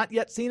you've not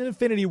yet seen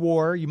Infinity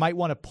War, you might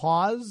want to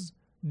pause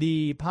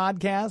the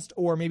podcast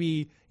or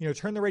maybe,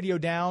 turn the radio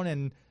down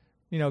and,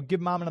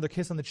 give Mom another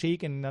kiss on the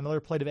cheek and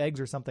another plate of eggs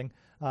or something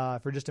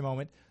for just a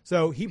moment.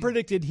 So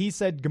he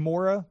said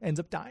Gamora ends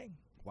up dying.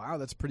 Wow,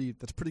 that's pretty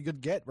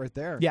good get right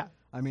there. Yeah.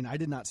 I mean, I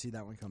did not see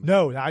that one coming.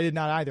 No, I did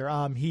not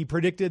either. He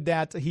predicted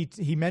that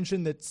he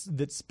mentioned that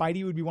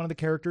Spidey would be one of the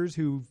characters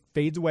who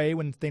fades away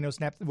when Thanos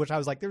snaps, which I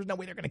was like, there's no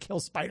way they're going to kill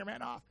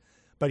Spider-Man off.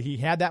 But he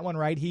had that one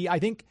right. I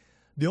think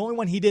the only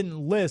one he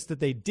didn't list that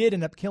they did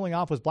end up killing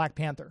off was Black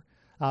Panther.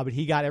 But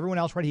he got everyone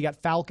else right. He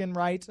got Falcon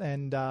right,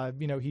 and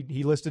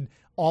he listed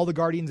all the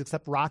Guardians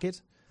except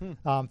Rocket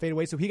fade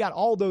away. So he got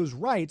all those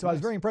right. So nice. I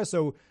was very impressed.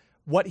 So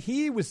what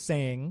he was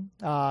saying,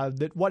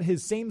 that what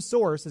his same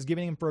source is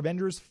giving him for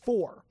Avengers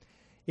 4,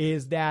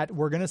 is that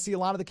we're going to see a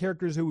lot of the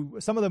characters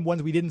some of the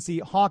ones we didn't see.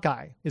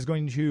 Hawkeye is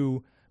going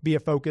to be a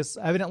focus.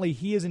 Evidently,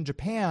 he is in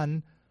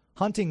Japan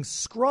hunting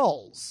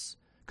Skrulls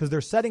because they're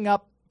setting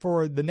up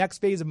for the next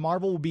phase of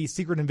Marvel will be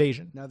Secret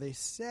Invasion. Now, they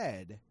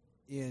said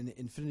in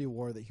Infinity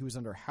War that he was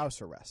under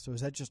house arrest. So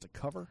is that just a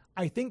cover?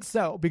 I think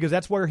so, because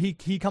that's where he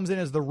comes in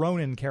as the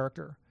Ronin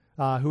character,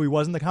 who he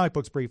was in the comic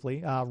books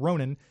briefly.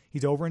 Ronin,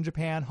 he's over in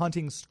Japan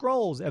hunting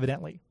Skrulls,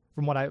 evidently,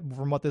 from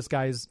what this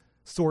guy's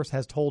source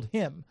has told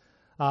him.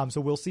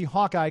 So we'll see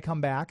Hawkeye come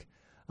back.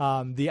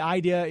 The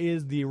idea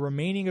is the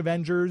remaining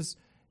Avengers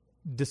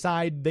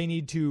decide they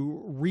need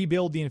to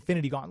rebuild the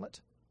Infinity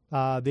Gauntlet.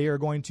 They are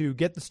going to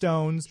get the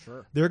stones.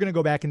 Sure. They're going to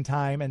go back in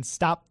time and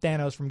stop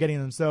Thanos from getting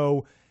them.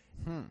 So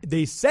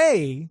they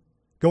say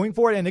going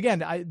forward, and again,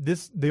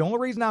 the only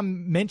reason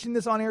I'm mentioning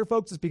this on air,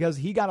 folks, is because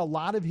he got a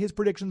lot of his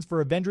predictions for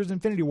Avengers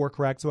Infinity War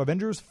correct. So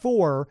Avengers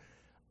 4,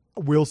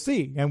 we'll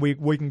see. And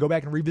we can go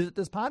back and revisit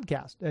this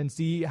podcast and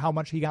see how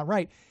much he got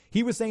right.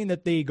 He was saying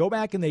that they go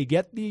back and they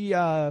get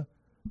the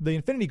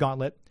Infinity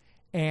Gauntlet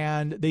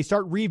and they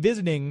start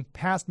revisiting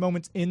past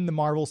moments in the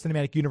Marvel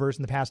Cinematic Universe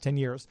in the past 10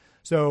 years.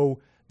 So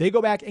they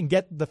go back and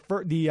get the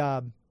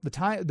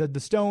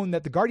stone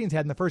that the Guardians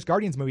had in the first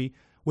Guardians movie,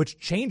 which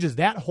changes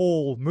that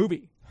whole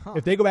movie. Huh.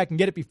 If they go back and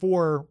get it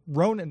before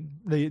Ronan,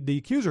 the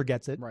Accuser,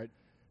 gets it. Right.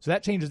 So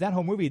that changes that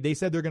whole movie. They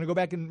said they're going to go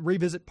back and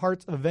revisit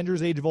parts of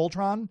Avengers Age of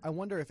Ultron. I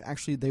wonder if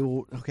actually they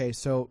will. Okay,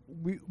 so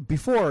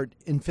before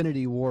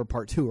Infinity War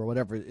Part 2 or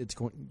whatever it's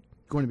going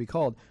to be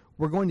called,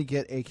 we're going to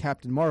get a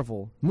Captain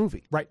Marvel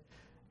movie. Right.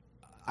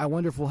 I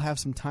wonder if we'll have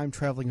some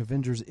time-traveling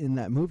Avengers in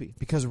that movie,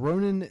 because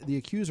Ronan the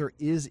Accuser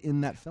is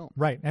in that film.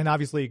 Right, and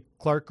obviously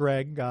Clark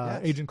Gregg, yes.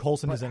 Agent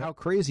Coulson is in it. How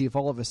crazy if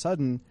all of a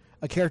sudden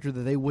a character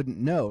that they wouldn't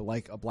know,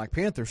 like a Black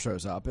Panther,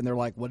 shows up, and they're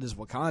like, what is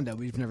Wakanda?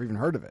 We've never even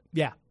heard of it.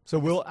 Yeah,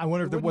 so I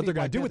wonder what they're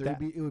going to do with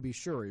that. It would be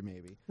Shuri,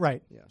 maybe.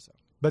 Right. Yeah. So,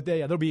 but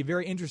that'll be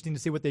very interesting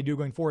to see what they do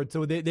going forward.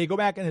 So they go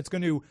back, and it's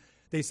going to,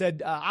 they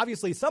said,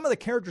 obviously some of the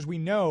characters we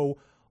know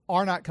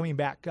are not coming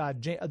back.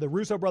 The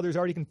Russo brothers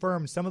already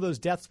confirmed some of those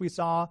deaths we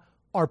saw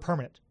are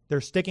permanent.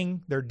 They're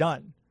sticking. They're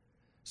done.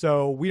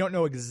 So we don't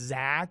know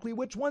exactly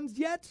which ones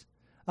yet.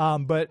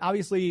 But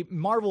obviously,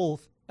 Marvel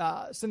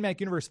Cinematic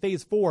Universe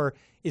Phase 4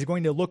 is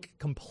going to look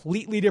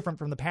completely different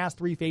from the past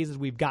 3 phases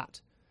we've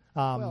got.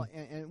 Well,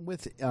 and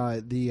with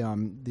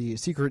the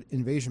Secret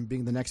Invasion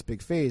being the next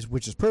big phase,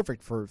 which is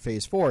perfect for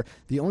Phase 4,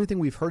 the only thing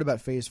we've heard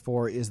about Phase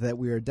 4 is that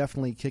we are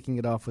definitely kicking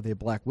it off with a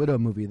Black Widow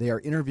movie. They are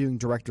interviewing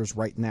directors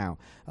right now.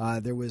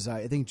 There was,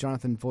 I think,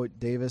 Jonathan Voight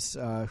Davis,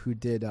 who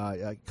did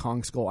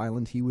Kong Skull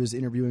Island. He was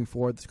interviewing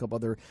for it. There's a couple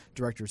other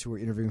directors who were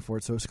interviewing for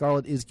it. So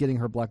Scarlett is getting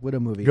her Black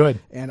Widow movie. Good.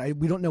 And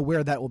we don't know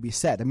where that will be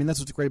set. I mean, that's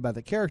what's great about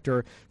the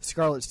character.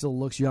 Scarlett still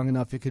looks young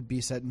enough. It could be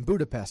set in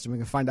Budapest, and we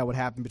can find out what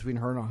happened between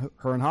her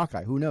and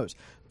Hawkeye. Who knows?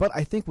 But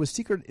I think with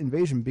Secret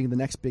Invasion being the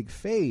next big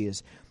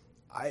phase,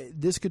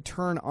 this could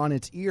turn on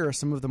its ear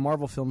some of the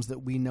Marvel films that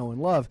we know and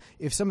love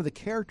if some of the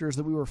characters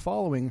that we were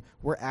following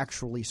were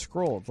actually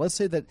scrolled. Let's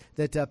say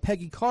that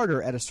Peggy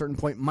Carter at a certain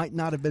point might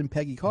not have been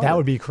Peggy Carter. That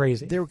would be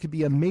crazy. There could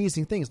be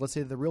amazing things. Let's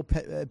say the real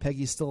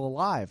Peggy's still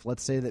alive.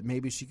 Let's say that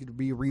maybe she could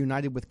be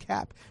reunited with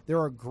Cap. There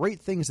are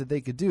great things that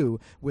they could do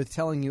with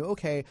telling you,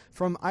 okay,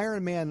 from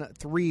Iron Man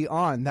 3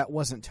 on, that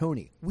wasn't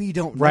Tony. We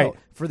don't know. Right.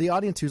 For the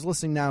audience who's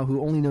listening now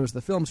who only knows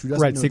the films, who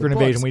doesn't know Secret the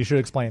Invasion, books, we should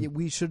explain.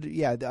 we should,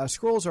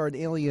 Skrulls are an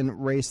alien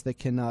race that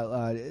can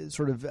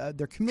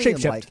they're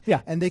chameleon-like,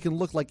 Shape-shift, and they can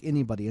look like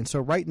anybody. And so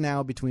right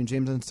now, between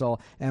James Unstall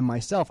and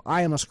myself,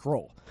 I am a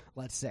Skrull.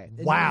 Let's say.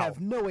 And wow. You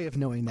have no way of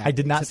knowing that. I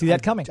did not see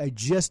that coming. I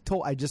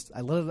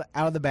let it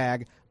out of the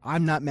bag.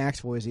 I'm not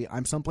Max Boise.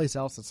 I'm someplace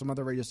else at some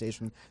other radio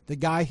station. The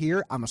guy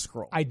here, I'm a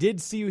Skrull. I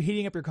did see you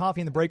heating up your coffee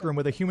in the break room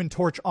with a Human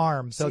Torch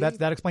arm, so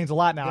that explains a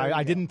lot now.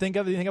 I didn't think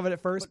of it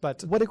at first,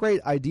 but what a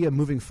great idea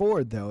moving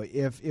forward, though,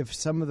 if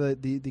some of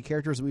the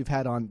characters that we've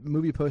had on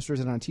movie posters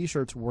and on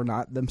T-shirts were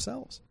not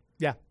themselves.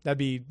 Yeah, that'd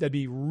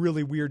be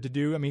really weird to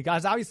do. I mean,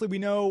 guys, obviously we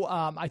know,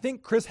 I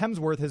think Chris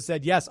Hemsworth has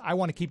said, yes, I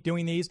want to keep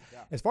doing these. Yeah.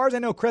 As far as I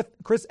know,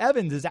 Chris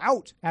Evans is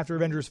out after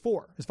Avengers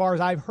 4, as far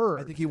as I've heard.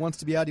 I think he wants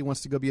to be out. He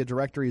wants to go be a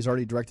director. He's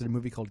already directed a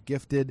movie called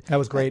Gifted. That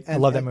was great. I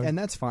love that movie. And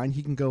that's fine.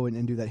 He can go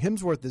and do that.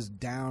 Hemsworth is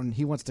down.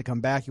 He wants to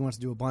come back. He wants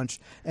to do a bunch.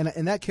 And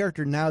that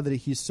character, now that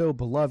he's so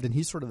beloved and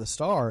he's sort of the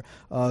star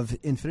of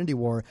Infinity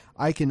War,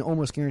 I can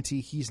almost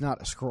guarantee he's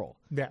not a Skrull.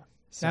 Yeah.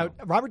 So.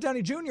 Now, Robert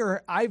Downey Jr.,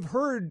 I've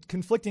heard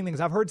conflicting things.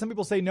 I've heard some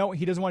people say, no,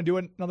 he doesn't want to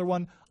do another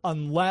one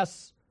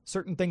unless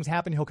certain things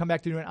happen. He'll come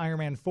back to do an Iron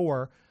Man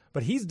 4.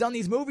 But he's done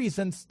these movies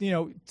since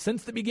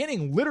the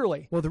beginning,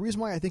 literally. Well, the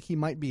reason why I think he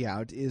might be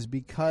out is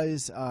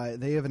because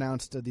they have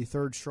announced the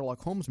third Sherlock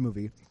Holmes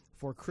movie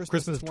for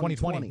Christmas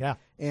 2020. Yeah.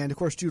 And, of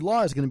course, Jude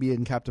Law is going to be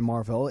in Captain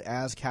Marvel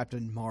as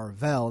Captain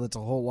Marvel. That's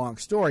a whole long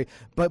story.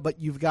 But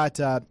you've got,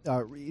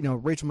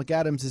 Rachel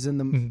McAdams is in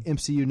the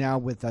MCU now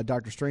with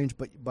Doctor Strange,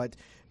 but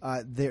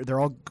they're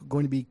all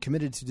going to be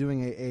committed to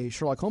doing a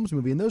Sherlock Holmes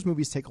movie, and those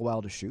movies take a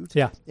while to shoot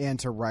and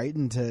to write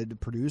and to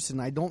produce, and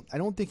I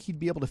don't think he'd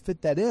be able to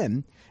fit that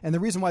in. And the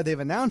reason why they've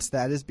announced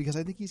that is because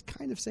I think he's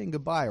kind of saying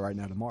goodbye right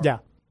now to Marvel. Yeah.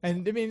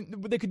 And, I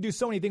mean, they could do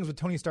so many things with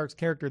Tony Stark's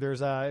character.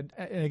 There's, and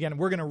again,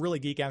 we're going to really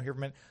geek out here for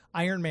a minute.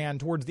 Iron Man,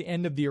 towards the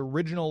end of the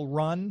original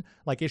run,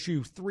 like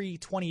issue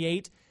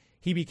 328,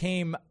 he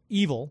became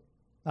evil,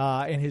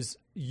 and his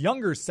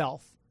younger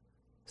self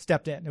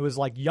stepped in. It was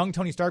like young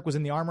Tony Stark was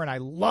in the armor, and I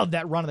love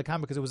that run of the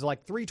comic because it was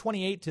like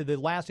 328 to the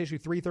last issue,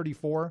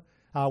 334,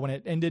 when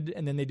it ended,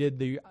 and then they did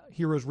the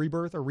Heroes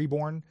Rebirth or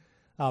Reborn.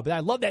 But I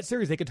love that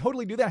series. They could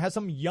totally do that. Have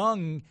some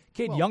young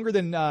kid, younger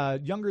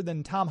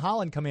than Tom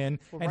Holland, come in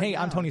and hey,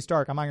 I'm Tony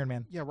Stark. I'm Iron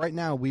Man. Yeah, right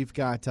now we've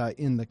got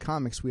in the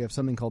comics we have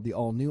something called the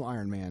All New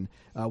Iron Man,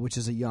 which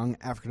is a young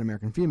African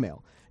American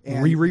female.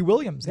 And Riri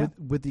Williams,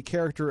 with the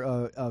character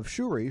of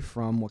Shuri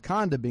from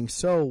Wakanda being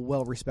so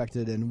well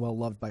respected and well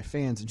loved by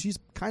fans, and she's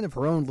kind of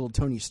her own little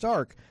Tony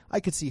Stark,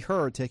 I could see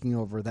her taking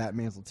over that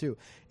mantle too.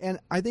 And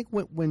I think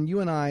when you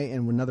and I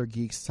and when other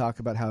geeks talk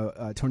about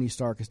how Tony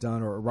Stark is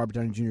done or Robert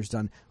Downey Jr. is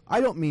done,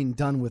 I don't mean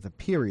done with a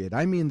period.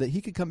 I mean that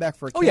he could come back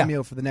for a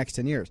cameo for the next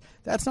 10 years.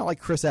 That's not like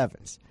Chris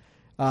Evans.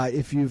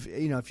 If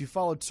you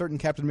followed certain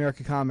Captain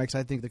America comics,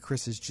 I think that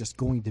Chris is just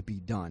going to be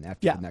done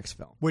after the next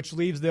film. Which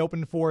leaves the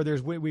open for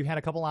we've had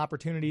a couple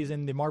opportunities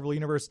in the Marvel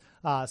Universe.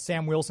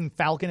 Sam Wilson,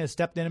 Falcon, has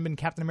stepped in and been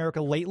Captain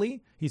America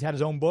lately. He's had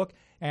his own book.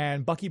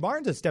 And Bucky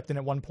Barnes has stepped in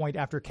at one point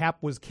after Cap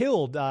was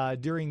killed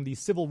during the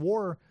Civil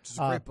War. Which is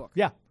a great book.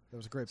 Yeah. That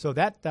was a great book. So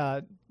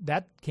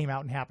that came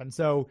out and happened.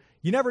 So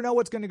you never know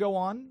what's going to go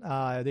on.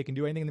 They can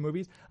do anything in the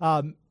movies.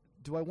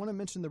 Do I want to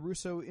mention the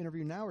Russo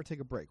interview now or take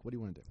a break? What do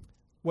you want to do?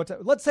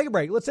 Let's take a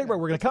break. We're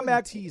going to come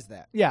back. Tease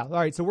that. Yeah. All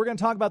right. So we're going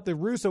to talk about the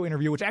Russo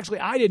interview, which actually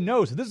I didn't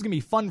know. So this is going to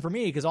be fun for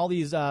me because all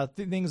these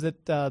things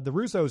that the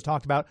Russos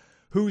talked about,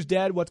 who's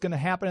dead, what's going to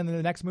happen in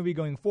the next movie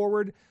going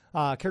forward,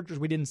 characters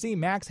we didn't see.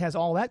 Max has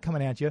all that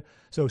coming at you.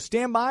 So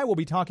stand by. We'll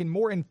be talking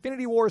more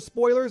Infinity War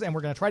spoilers, and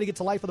we're going to try to get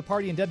to Life of the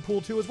Party and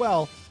Deadpool 2 as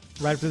well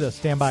right after this.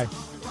 Stand by.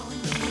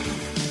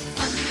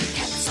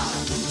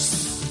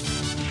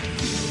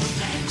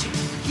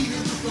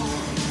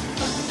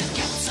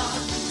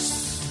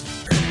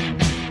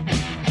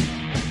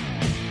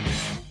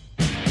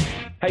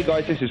 Hey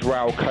guys, this is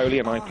Raoul Coley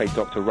and I play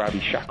Dr.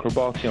 Ravi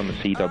Chakrabarti on the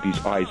CW's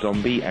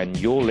iZombie, and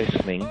you're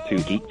listening to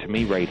Geek to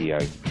Me Radio.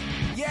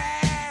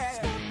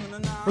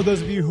 For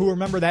those of you who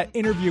remember that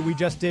interview we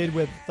just did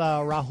with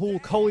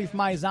Rahul Kohli from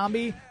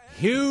iZombie,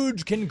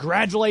 huge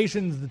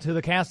congratulations to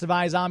the cast of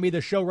iZombie, the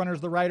showrunners,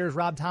 the writers,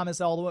 Rob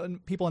Thomas, all the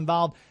people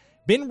involved.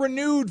 Been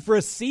renewed for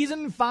a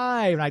season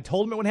 5, and I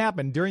told him it would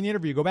happen during the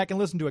interview. Go back and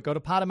listen to it. Go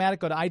to Podomatic,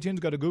 go to iTunes,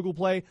 go to Google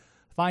Play.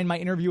 Find my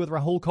interview with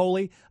Rahul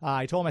Kohli.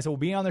 I told him, I said, we'll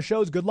be on the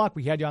shows. Good luck.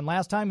 We had you on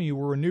last time, and you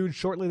were renewed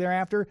shortly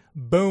thereafter.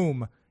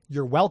 Boom.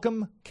 You're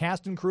welcome,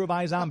 cast and crew of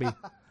iZombie.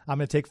 I'm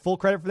going to take full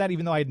credit for that,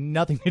 even though I had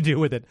nothing to do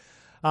with it.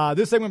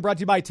 This segment brought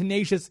to you by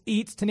Tenacious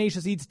Eats.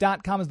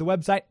 TenaciousEats.com is the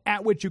website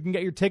at which you can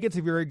get your tickets.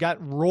 If you've got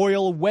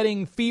royal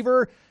wedding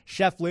fever,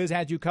 Chef Liz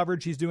has you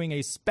covered. She's doing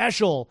a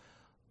special,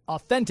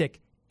 authentic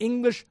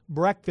English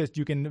breakfast.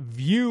 You can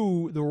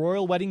view the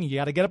royal wedding. You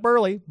got to get up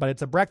early, but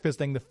it's a breakfast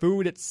thing. The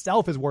food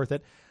itself is worth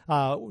it.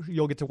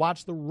 You'll get to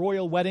watch the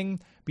royal wedding,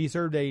 be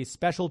served a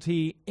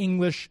specialty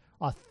English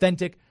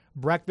authentic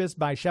breakfast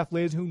by Chef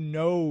Liz, who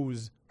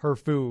knows her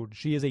food.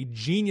 She is a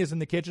genius in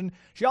the kitchen.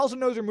 She also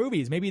knows her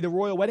movies. Maybe the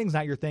royal wedding's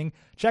not your thing.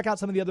 Check out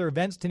some of the other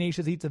events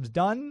Tenacious Eats has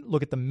done.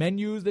 Look at the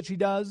menus that she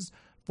does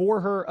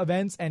for her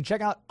events, and check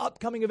out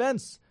upcoming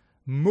events.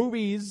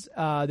 Movies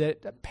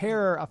that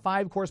pair a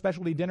 5-course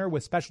specialty dinner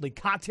with specialty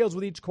cocktails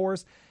with each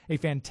course. A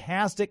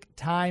fantastic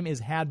time is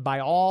had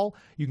by all.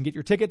 You can get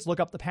your tickets, look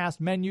up the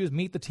past menus,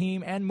 meet the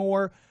team, and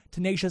more.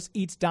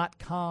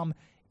 TenaciousEats.com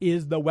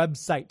is the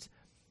website.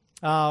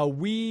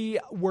 We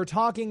were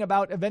talking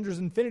about Avengers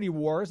Infinity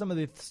War, some of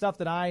the stuff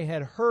that I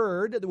had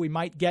heard that we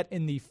might get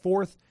in the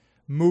 4th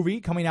movie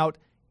coming out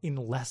in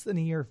less than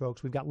a year,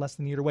 folks. We've got less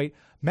than a year to wait.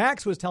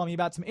 Max was telling me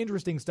about some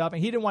interesting stuff, and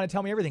he didn't want to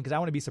tell me everything because I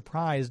want to be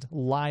surprised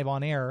live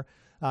on air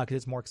because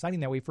it's more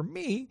exciting that way for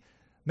me.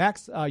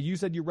 Max, you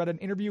said you read an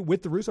interview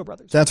with the Russo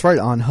brothers. That's right,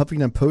 on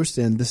Huffington Post,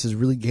 and this is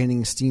really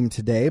gaining steam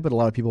today, but a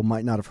lot of people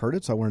might not have heard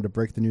it, so I wanted to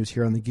break the news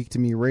here on the Geek to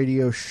Me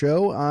radio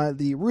show.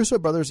 The Russo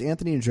brothers,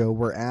 Anthony and Joe,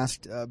 were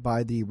asked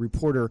by the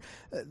reporter,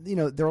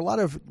 there are a lot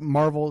of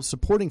Marvel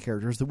supporting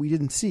characters that we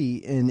didn't see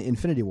in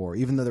Infinity War,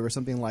 even though there was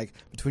something like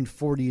between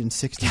 40 and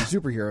 60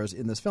 superheroes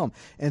in this film.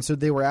 And so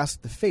they were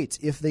asked the fates,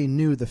 if they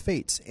knew the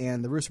fates.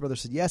 And the Russo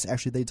brothers said yes.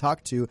 Actually, they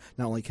talked to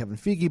not only Kevin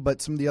Feige,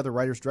 but some of the other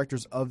writers,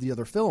 directors of the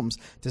other films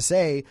to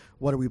say,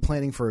 what are we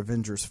planning for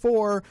Avengers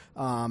 4?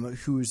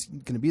 Who's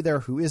going to be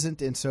there? Who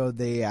isn't? And so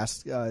they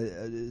asked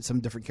some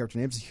different character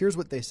names. Here's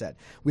what they said.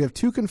 We have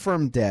 2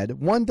 confirmed dead.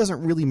 One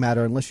doesn't really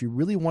matter unless you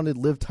really wanted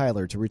Liv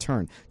Tyler to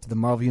return to the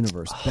Marvel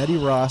Universe. Betty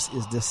Ross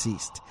is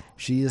deceased.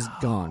 She is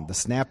gone. The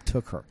snap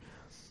took her.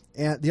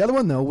 And the other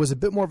one, though, was a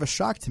bit more of a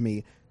shock to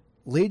me.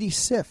 Lady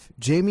Sif,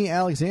 Jamie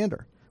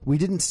Alexander. We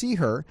didn't see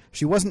her.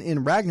 She wasn't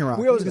in Ragnarok.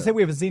 We always going to say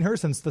we haven't seen her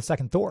since the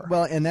second Thor.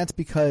 Well, and that's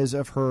because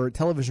of her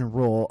television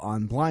role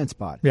on Blind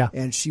Spot. Yeah.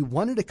 And she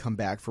wanted to come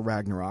back for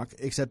Ragnarok,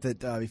 except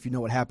that if you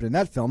know what happened in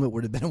that film, it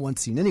would have been in one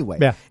scene anyway.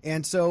 Yeah.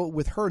 And so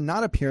with her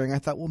not appearing, I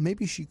thought, well,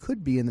 maybe she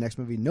could be in the next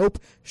movie. Nope,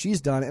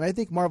 she's done. And I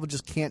think Marvel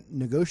just can't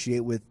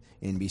negotiate with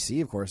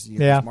NBC, of course.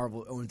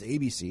 Marvel owns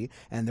ABC,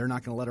 and they're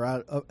not going to let her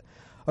out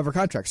of her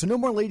contract. So no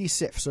more Lady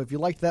Sif. So if you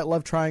liked that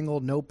love triangle,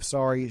 nope,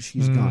 sorry,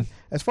 she's gone.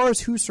 As far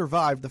as who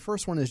survived, the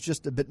first one is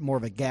just a bit more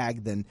of a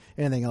gag than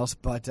anything else,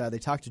 but they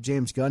talked to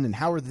James Gunn and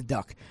Howard the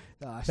Duck.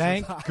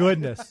 Thank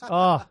goodness.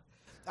 Oh.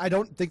 I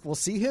don't think we'll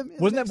see him.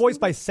 Wasn't that voiced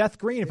by Seth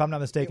Green, if I'm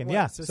not mistaken?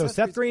 Yeah. So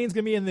Seth Green's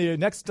going to be in the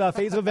next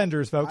phase of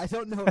Avengers, folks. I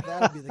don't know if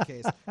that would be the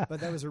case, but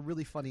that was a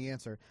really funny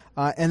answer.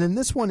 And then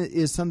this one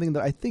is something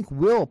that I think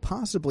will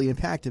possibly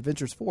impact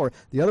Avengers 4.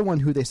 The other one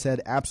who they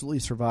said absolutely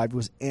survived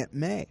was Aunt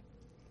May.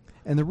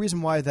 And the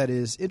reason why that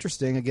is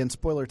interesting, again,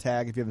 spoiler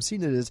tag if you haven't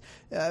seen it, is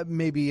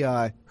maybe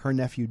her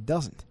nephew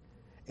doesn't.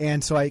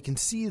 And so I can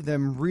see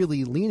them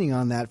really leaning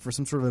on that for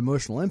some sort of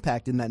emotional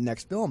impact in that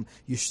next film.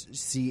 You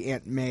see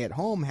Aunt May at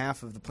home,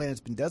 half of the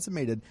planet's been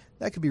decimated.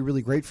 That could be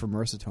really great for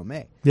Marissa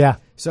Tomei. Yeah.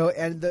 So,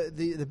 and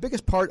the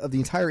biggest part of the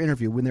entire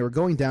interview, when they were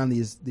going down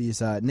these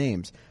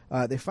names,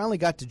 they finally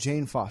got to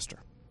Jane Foster.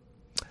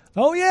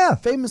 Oh, yeah.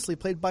 Famously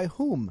played by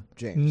whom,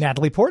 James?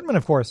 Natalie Portman,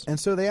 of course. And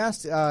so they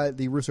asked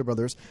the Russo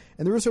brothers,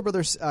 and the Russo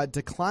brothers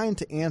declined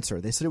to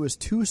answer. They said it was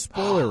too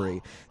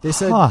spoilery. They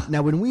said,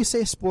 now when we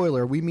say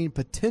spoiler, we mean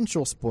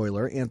potential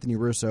spoiler, Anthony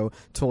Russo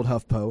told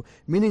HuffPo,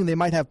 meaning they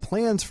might have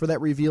plans for that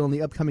reveal in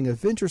the upcoming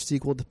Avengers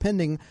sequel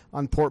depending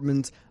on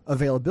Portman's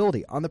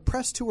availability. On the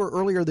press tour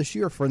earlier this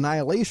year for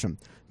Annihilation,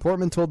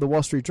 Portman told the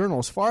Wall Street Journal,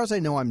 as far as I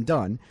know, I'm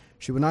done.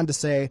 She went on to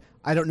say,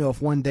 I don't know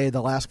if one day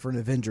they'll ask for an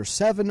Avengers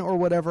 7 or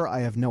whatever. I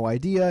have no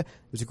idea. It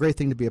was a great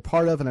thing to be a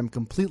part of, and I'm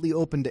completely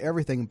open to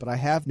everything, but I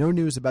have no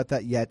news about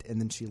that yet.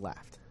 And then she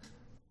laughed.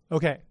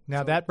 Okay,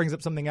 now that brings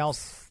up something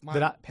else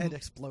that head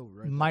explode.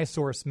 Right my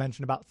source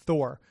mentioned about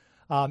Thor.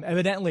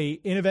 Evidently,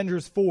 in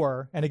Avengers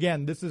 4, and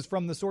again, this is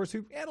from the source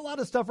who had a lot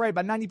of stuff right.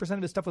 About 90%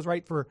 of his stuff was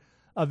right for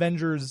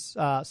Avengers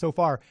so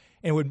far.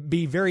 And it would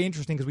be very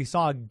interesting because we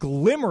saw a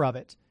glimmer of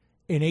it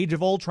in Age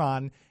of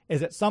Ultron,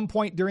 is at some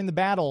point during the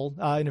battle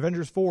in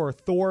Avengers 4,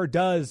 Thor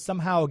does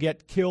somehow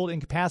get killed,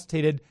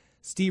 incapacitated,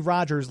 Steve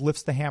Rogers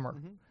lifts the hammer,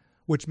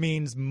 which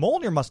means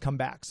Mjolnir must come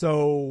back.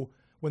 So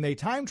when they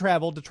time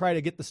travel to try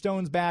to get the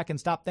stones back and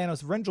stop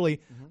Thanos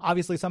eventually,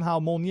 obviously somehow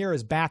Mjolnir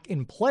is back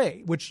in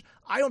play, which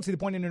I don't see the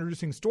point in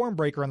introducing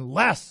Stormbreaker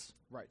unless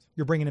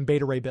you're bringing in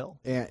Beta Ray Bill.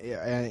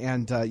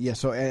 And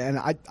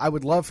I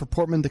would love for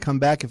Portman to come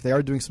back if they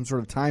are doing some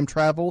sort of time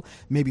travel.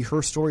 Maybe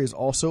her story is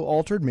also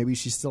altered. Maybe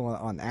she's still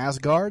on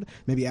Asgard.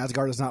 Maybe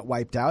Asgard is not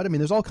wiped out. I mean,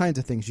 there's all kinds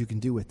of things you can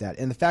do with that.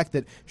 And the fact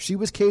that she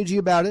was cagey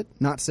about it,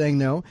 not saying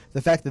no,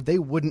 the fact that they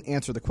wouldn't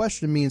answer the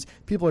question means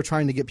people are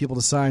trying to get people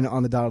to sign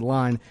on the dotted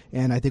line,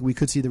 and I think we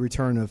could see the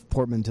return of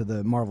Portman to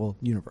the Marvel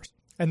Universe.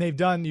 And they've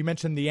done, you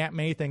mentioned the Aunt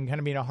May thing kind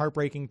of being a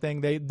heartbreaking thing.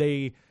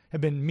 They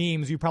have been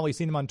memes. You've probably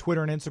seen them on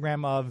Twitter and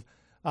Instagram of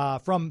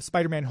from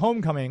Spider-Man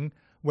Homecoming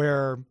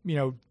where,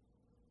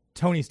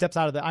 Tony steps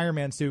out of the Iron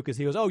Man suit because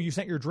he goes, oh, you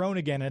sent your drone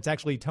again. And it's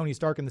actually Tony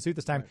Stark in the suit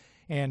this time. Right.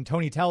 And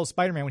Tony tells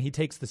Spider-Man when he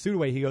takes the suit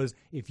away, he goes,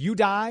 if you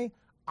die,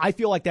 I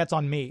feel like that's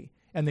on me.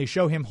 And they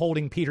show him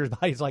holding Peter's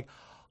body. He's like,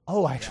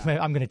 oh, actually,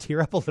 I'm going to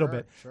tear up a little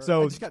bit. Sure.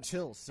 So I just got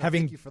chills. So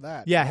thank you for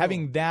that. Yeah,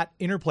 having that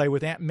interplay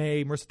with Aunt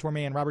May, Marissa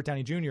Tomei, and Robert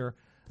Downey Jr.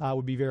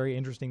 Would be very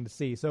interesting to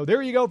see. So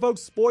there you go,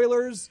 folks.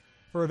 Spoilers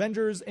for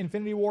Avengers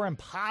Infinity War and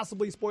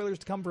possibly spoilers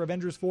to come for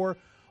Avengers 4.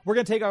 We're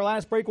going to take our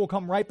last break. We'll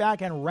come right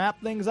back and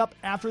wrap things up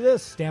after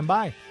this. Stand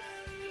by.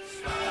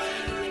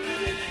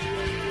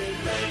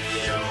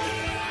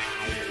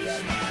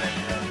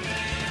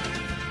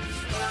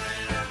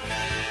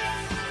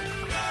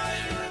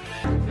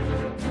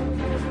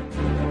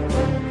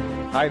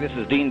 Hi, this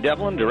is Dean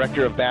Devlin,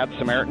 director of Bad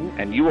Samaritan,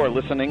 and you are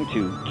listening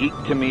to Geek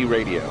to Me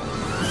Radio.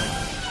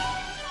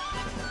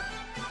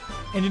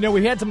 And,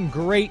 we had some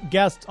great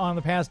guests on in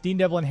the past. Dean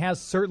Devlin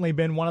has certainly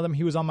been one of them.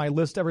 He was on my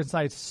list ever since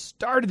I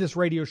started this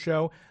radio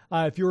show.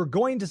 If you're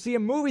going to see a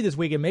movie this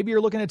weekend, maybe you're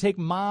looking to take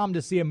Mom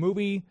to see a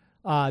movie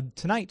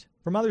tonight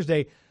for Mother's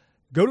Day,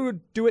 do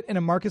it in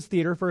a Marcus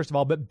Theater, first of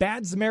all. But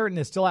Bad Samaritan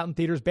is still out in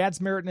theaters. Bad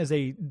Samaritan is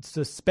a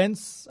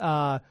suspense,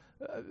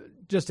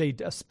 just a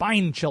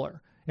spine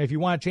chiller. And if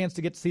you want a chance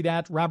to get to see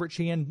that, Robert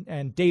Sheehan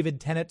and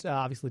David Tennant,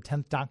 obviously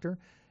 10th Doctor,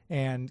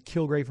 and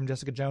Kilgrave from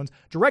Jessica Jones.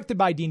 Directed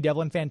by Dean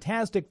Devlin.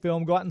 Fantastic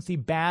film. Go out and see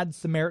Bad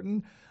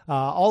Samaritan.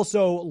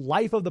 Also,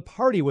 Life of the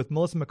Party with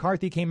Melissa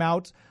McCarthy came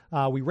out.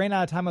 We ran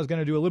out of time. I was going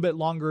to do a little bit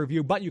longer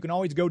review, but you can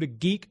always go to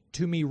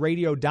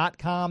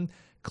geek2meradio.com.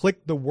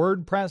 Click the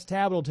WordPress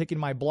tab. It'll take you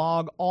to my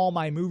blog. All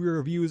my movie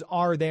reviews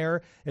are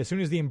there. As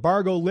soon as the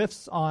embargo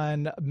lifts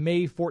on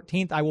May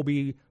 14th, I will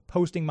be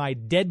posting my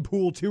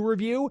Deadpool 2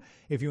 review.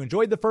 If you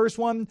enjoyed the first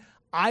one,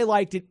 I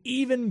liked it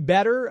even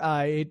better.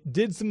 It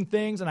did some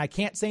things, and I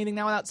can't say anything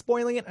now without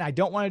spoiling it, and I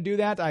don't want to do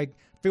that. I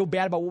feel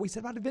bad about what we said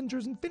about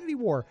Avengers Infinity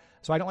War,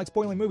 so I don't like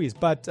spoiling movies,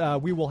 but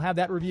we will have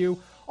that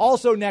review.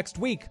 Also next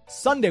week,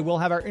 Sunday, we'll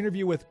have our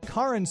interview with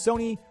Karan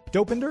Soni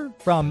Dopinder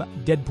from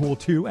Deadpool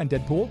 2 and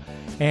Deadpool,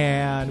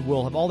 and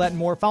we'll have all that and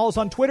more. Follow us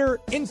on Twitter,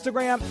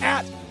 Instagram,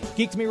 at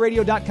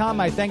geek2meradio.com.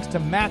 My thanks to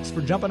Max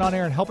for jumping on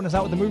air and helping us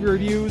out with the movie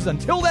reviews.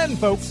 Until then,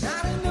 folks.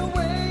 Not in the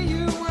way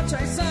you watch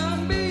I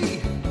zombie.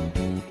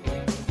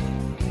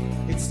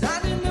 It's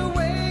not in the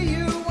way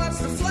you watch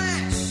The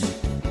Flash.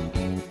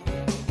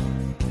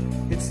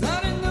 It's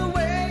not in the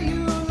way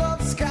you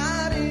love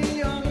Scotty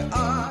Young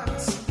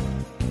Arts.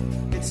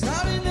 It's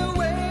not in the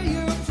way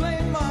you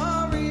play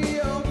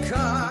Mario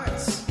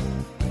Kart.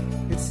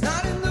 It's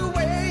not in the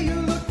way you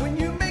look when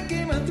you make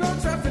Game of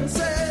Thrones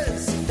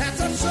references.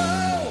 That's our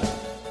show.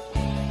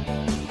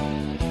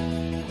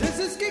 This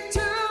is Geek to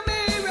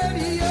Me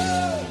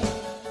Radio.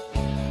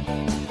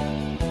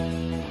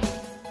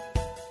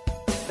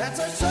 That's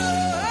our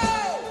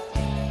show.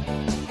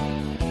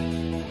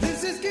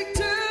 This is Geek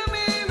to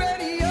Me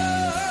Radio.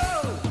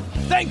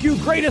 Thank you,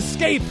 Great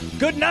Escape.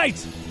 Good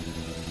night.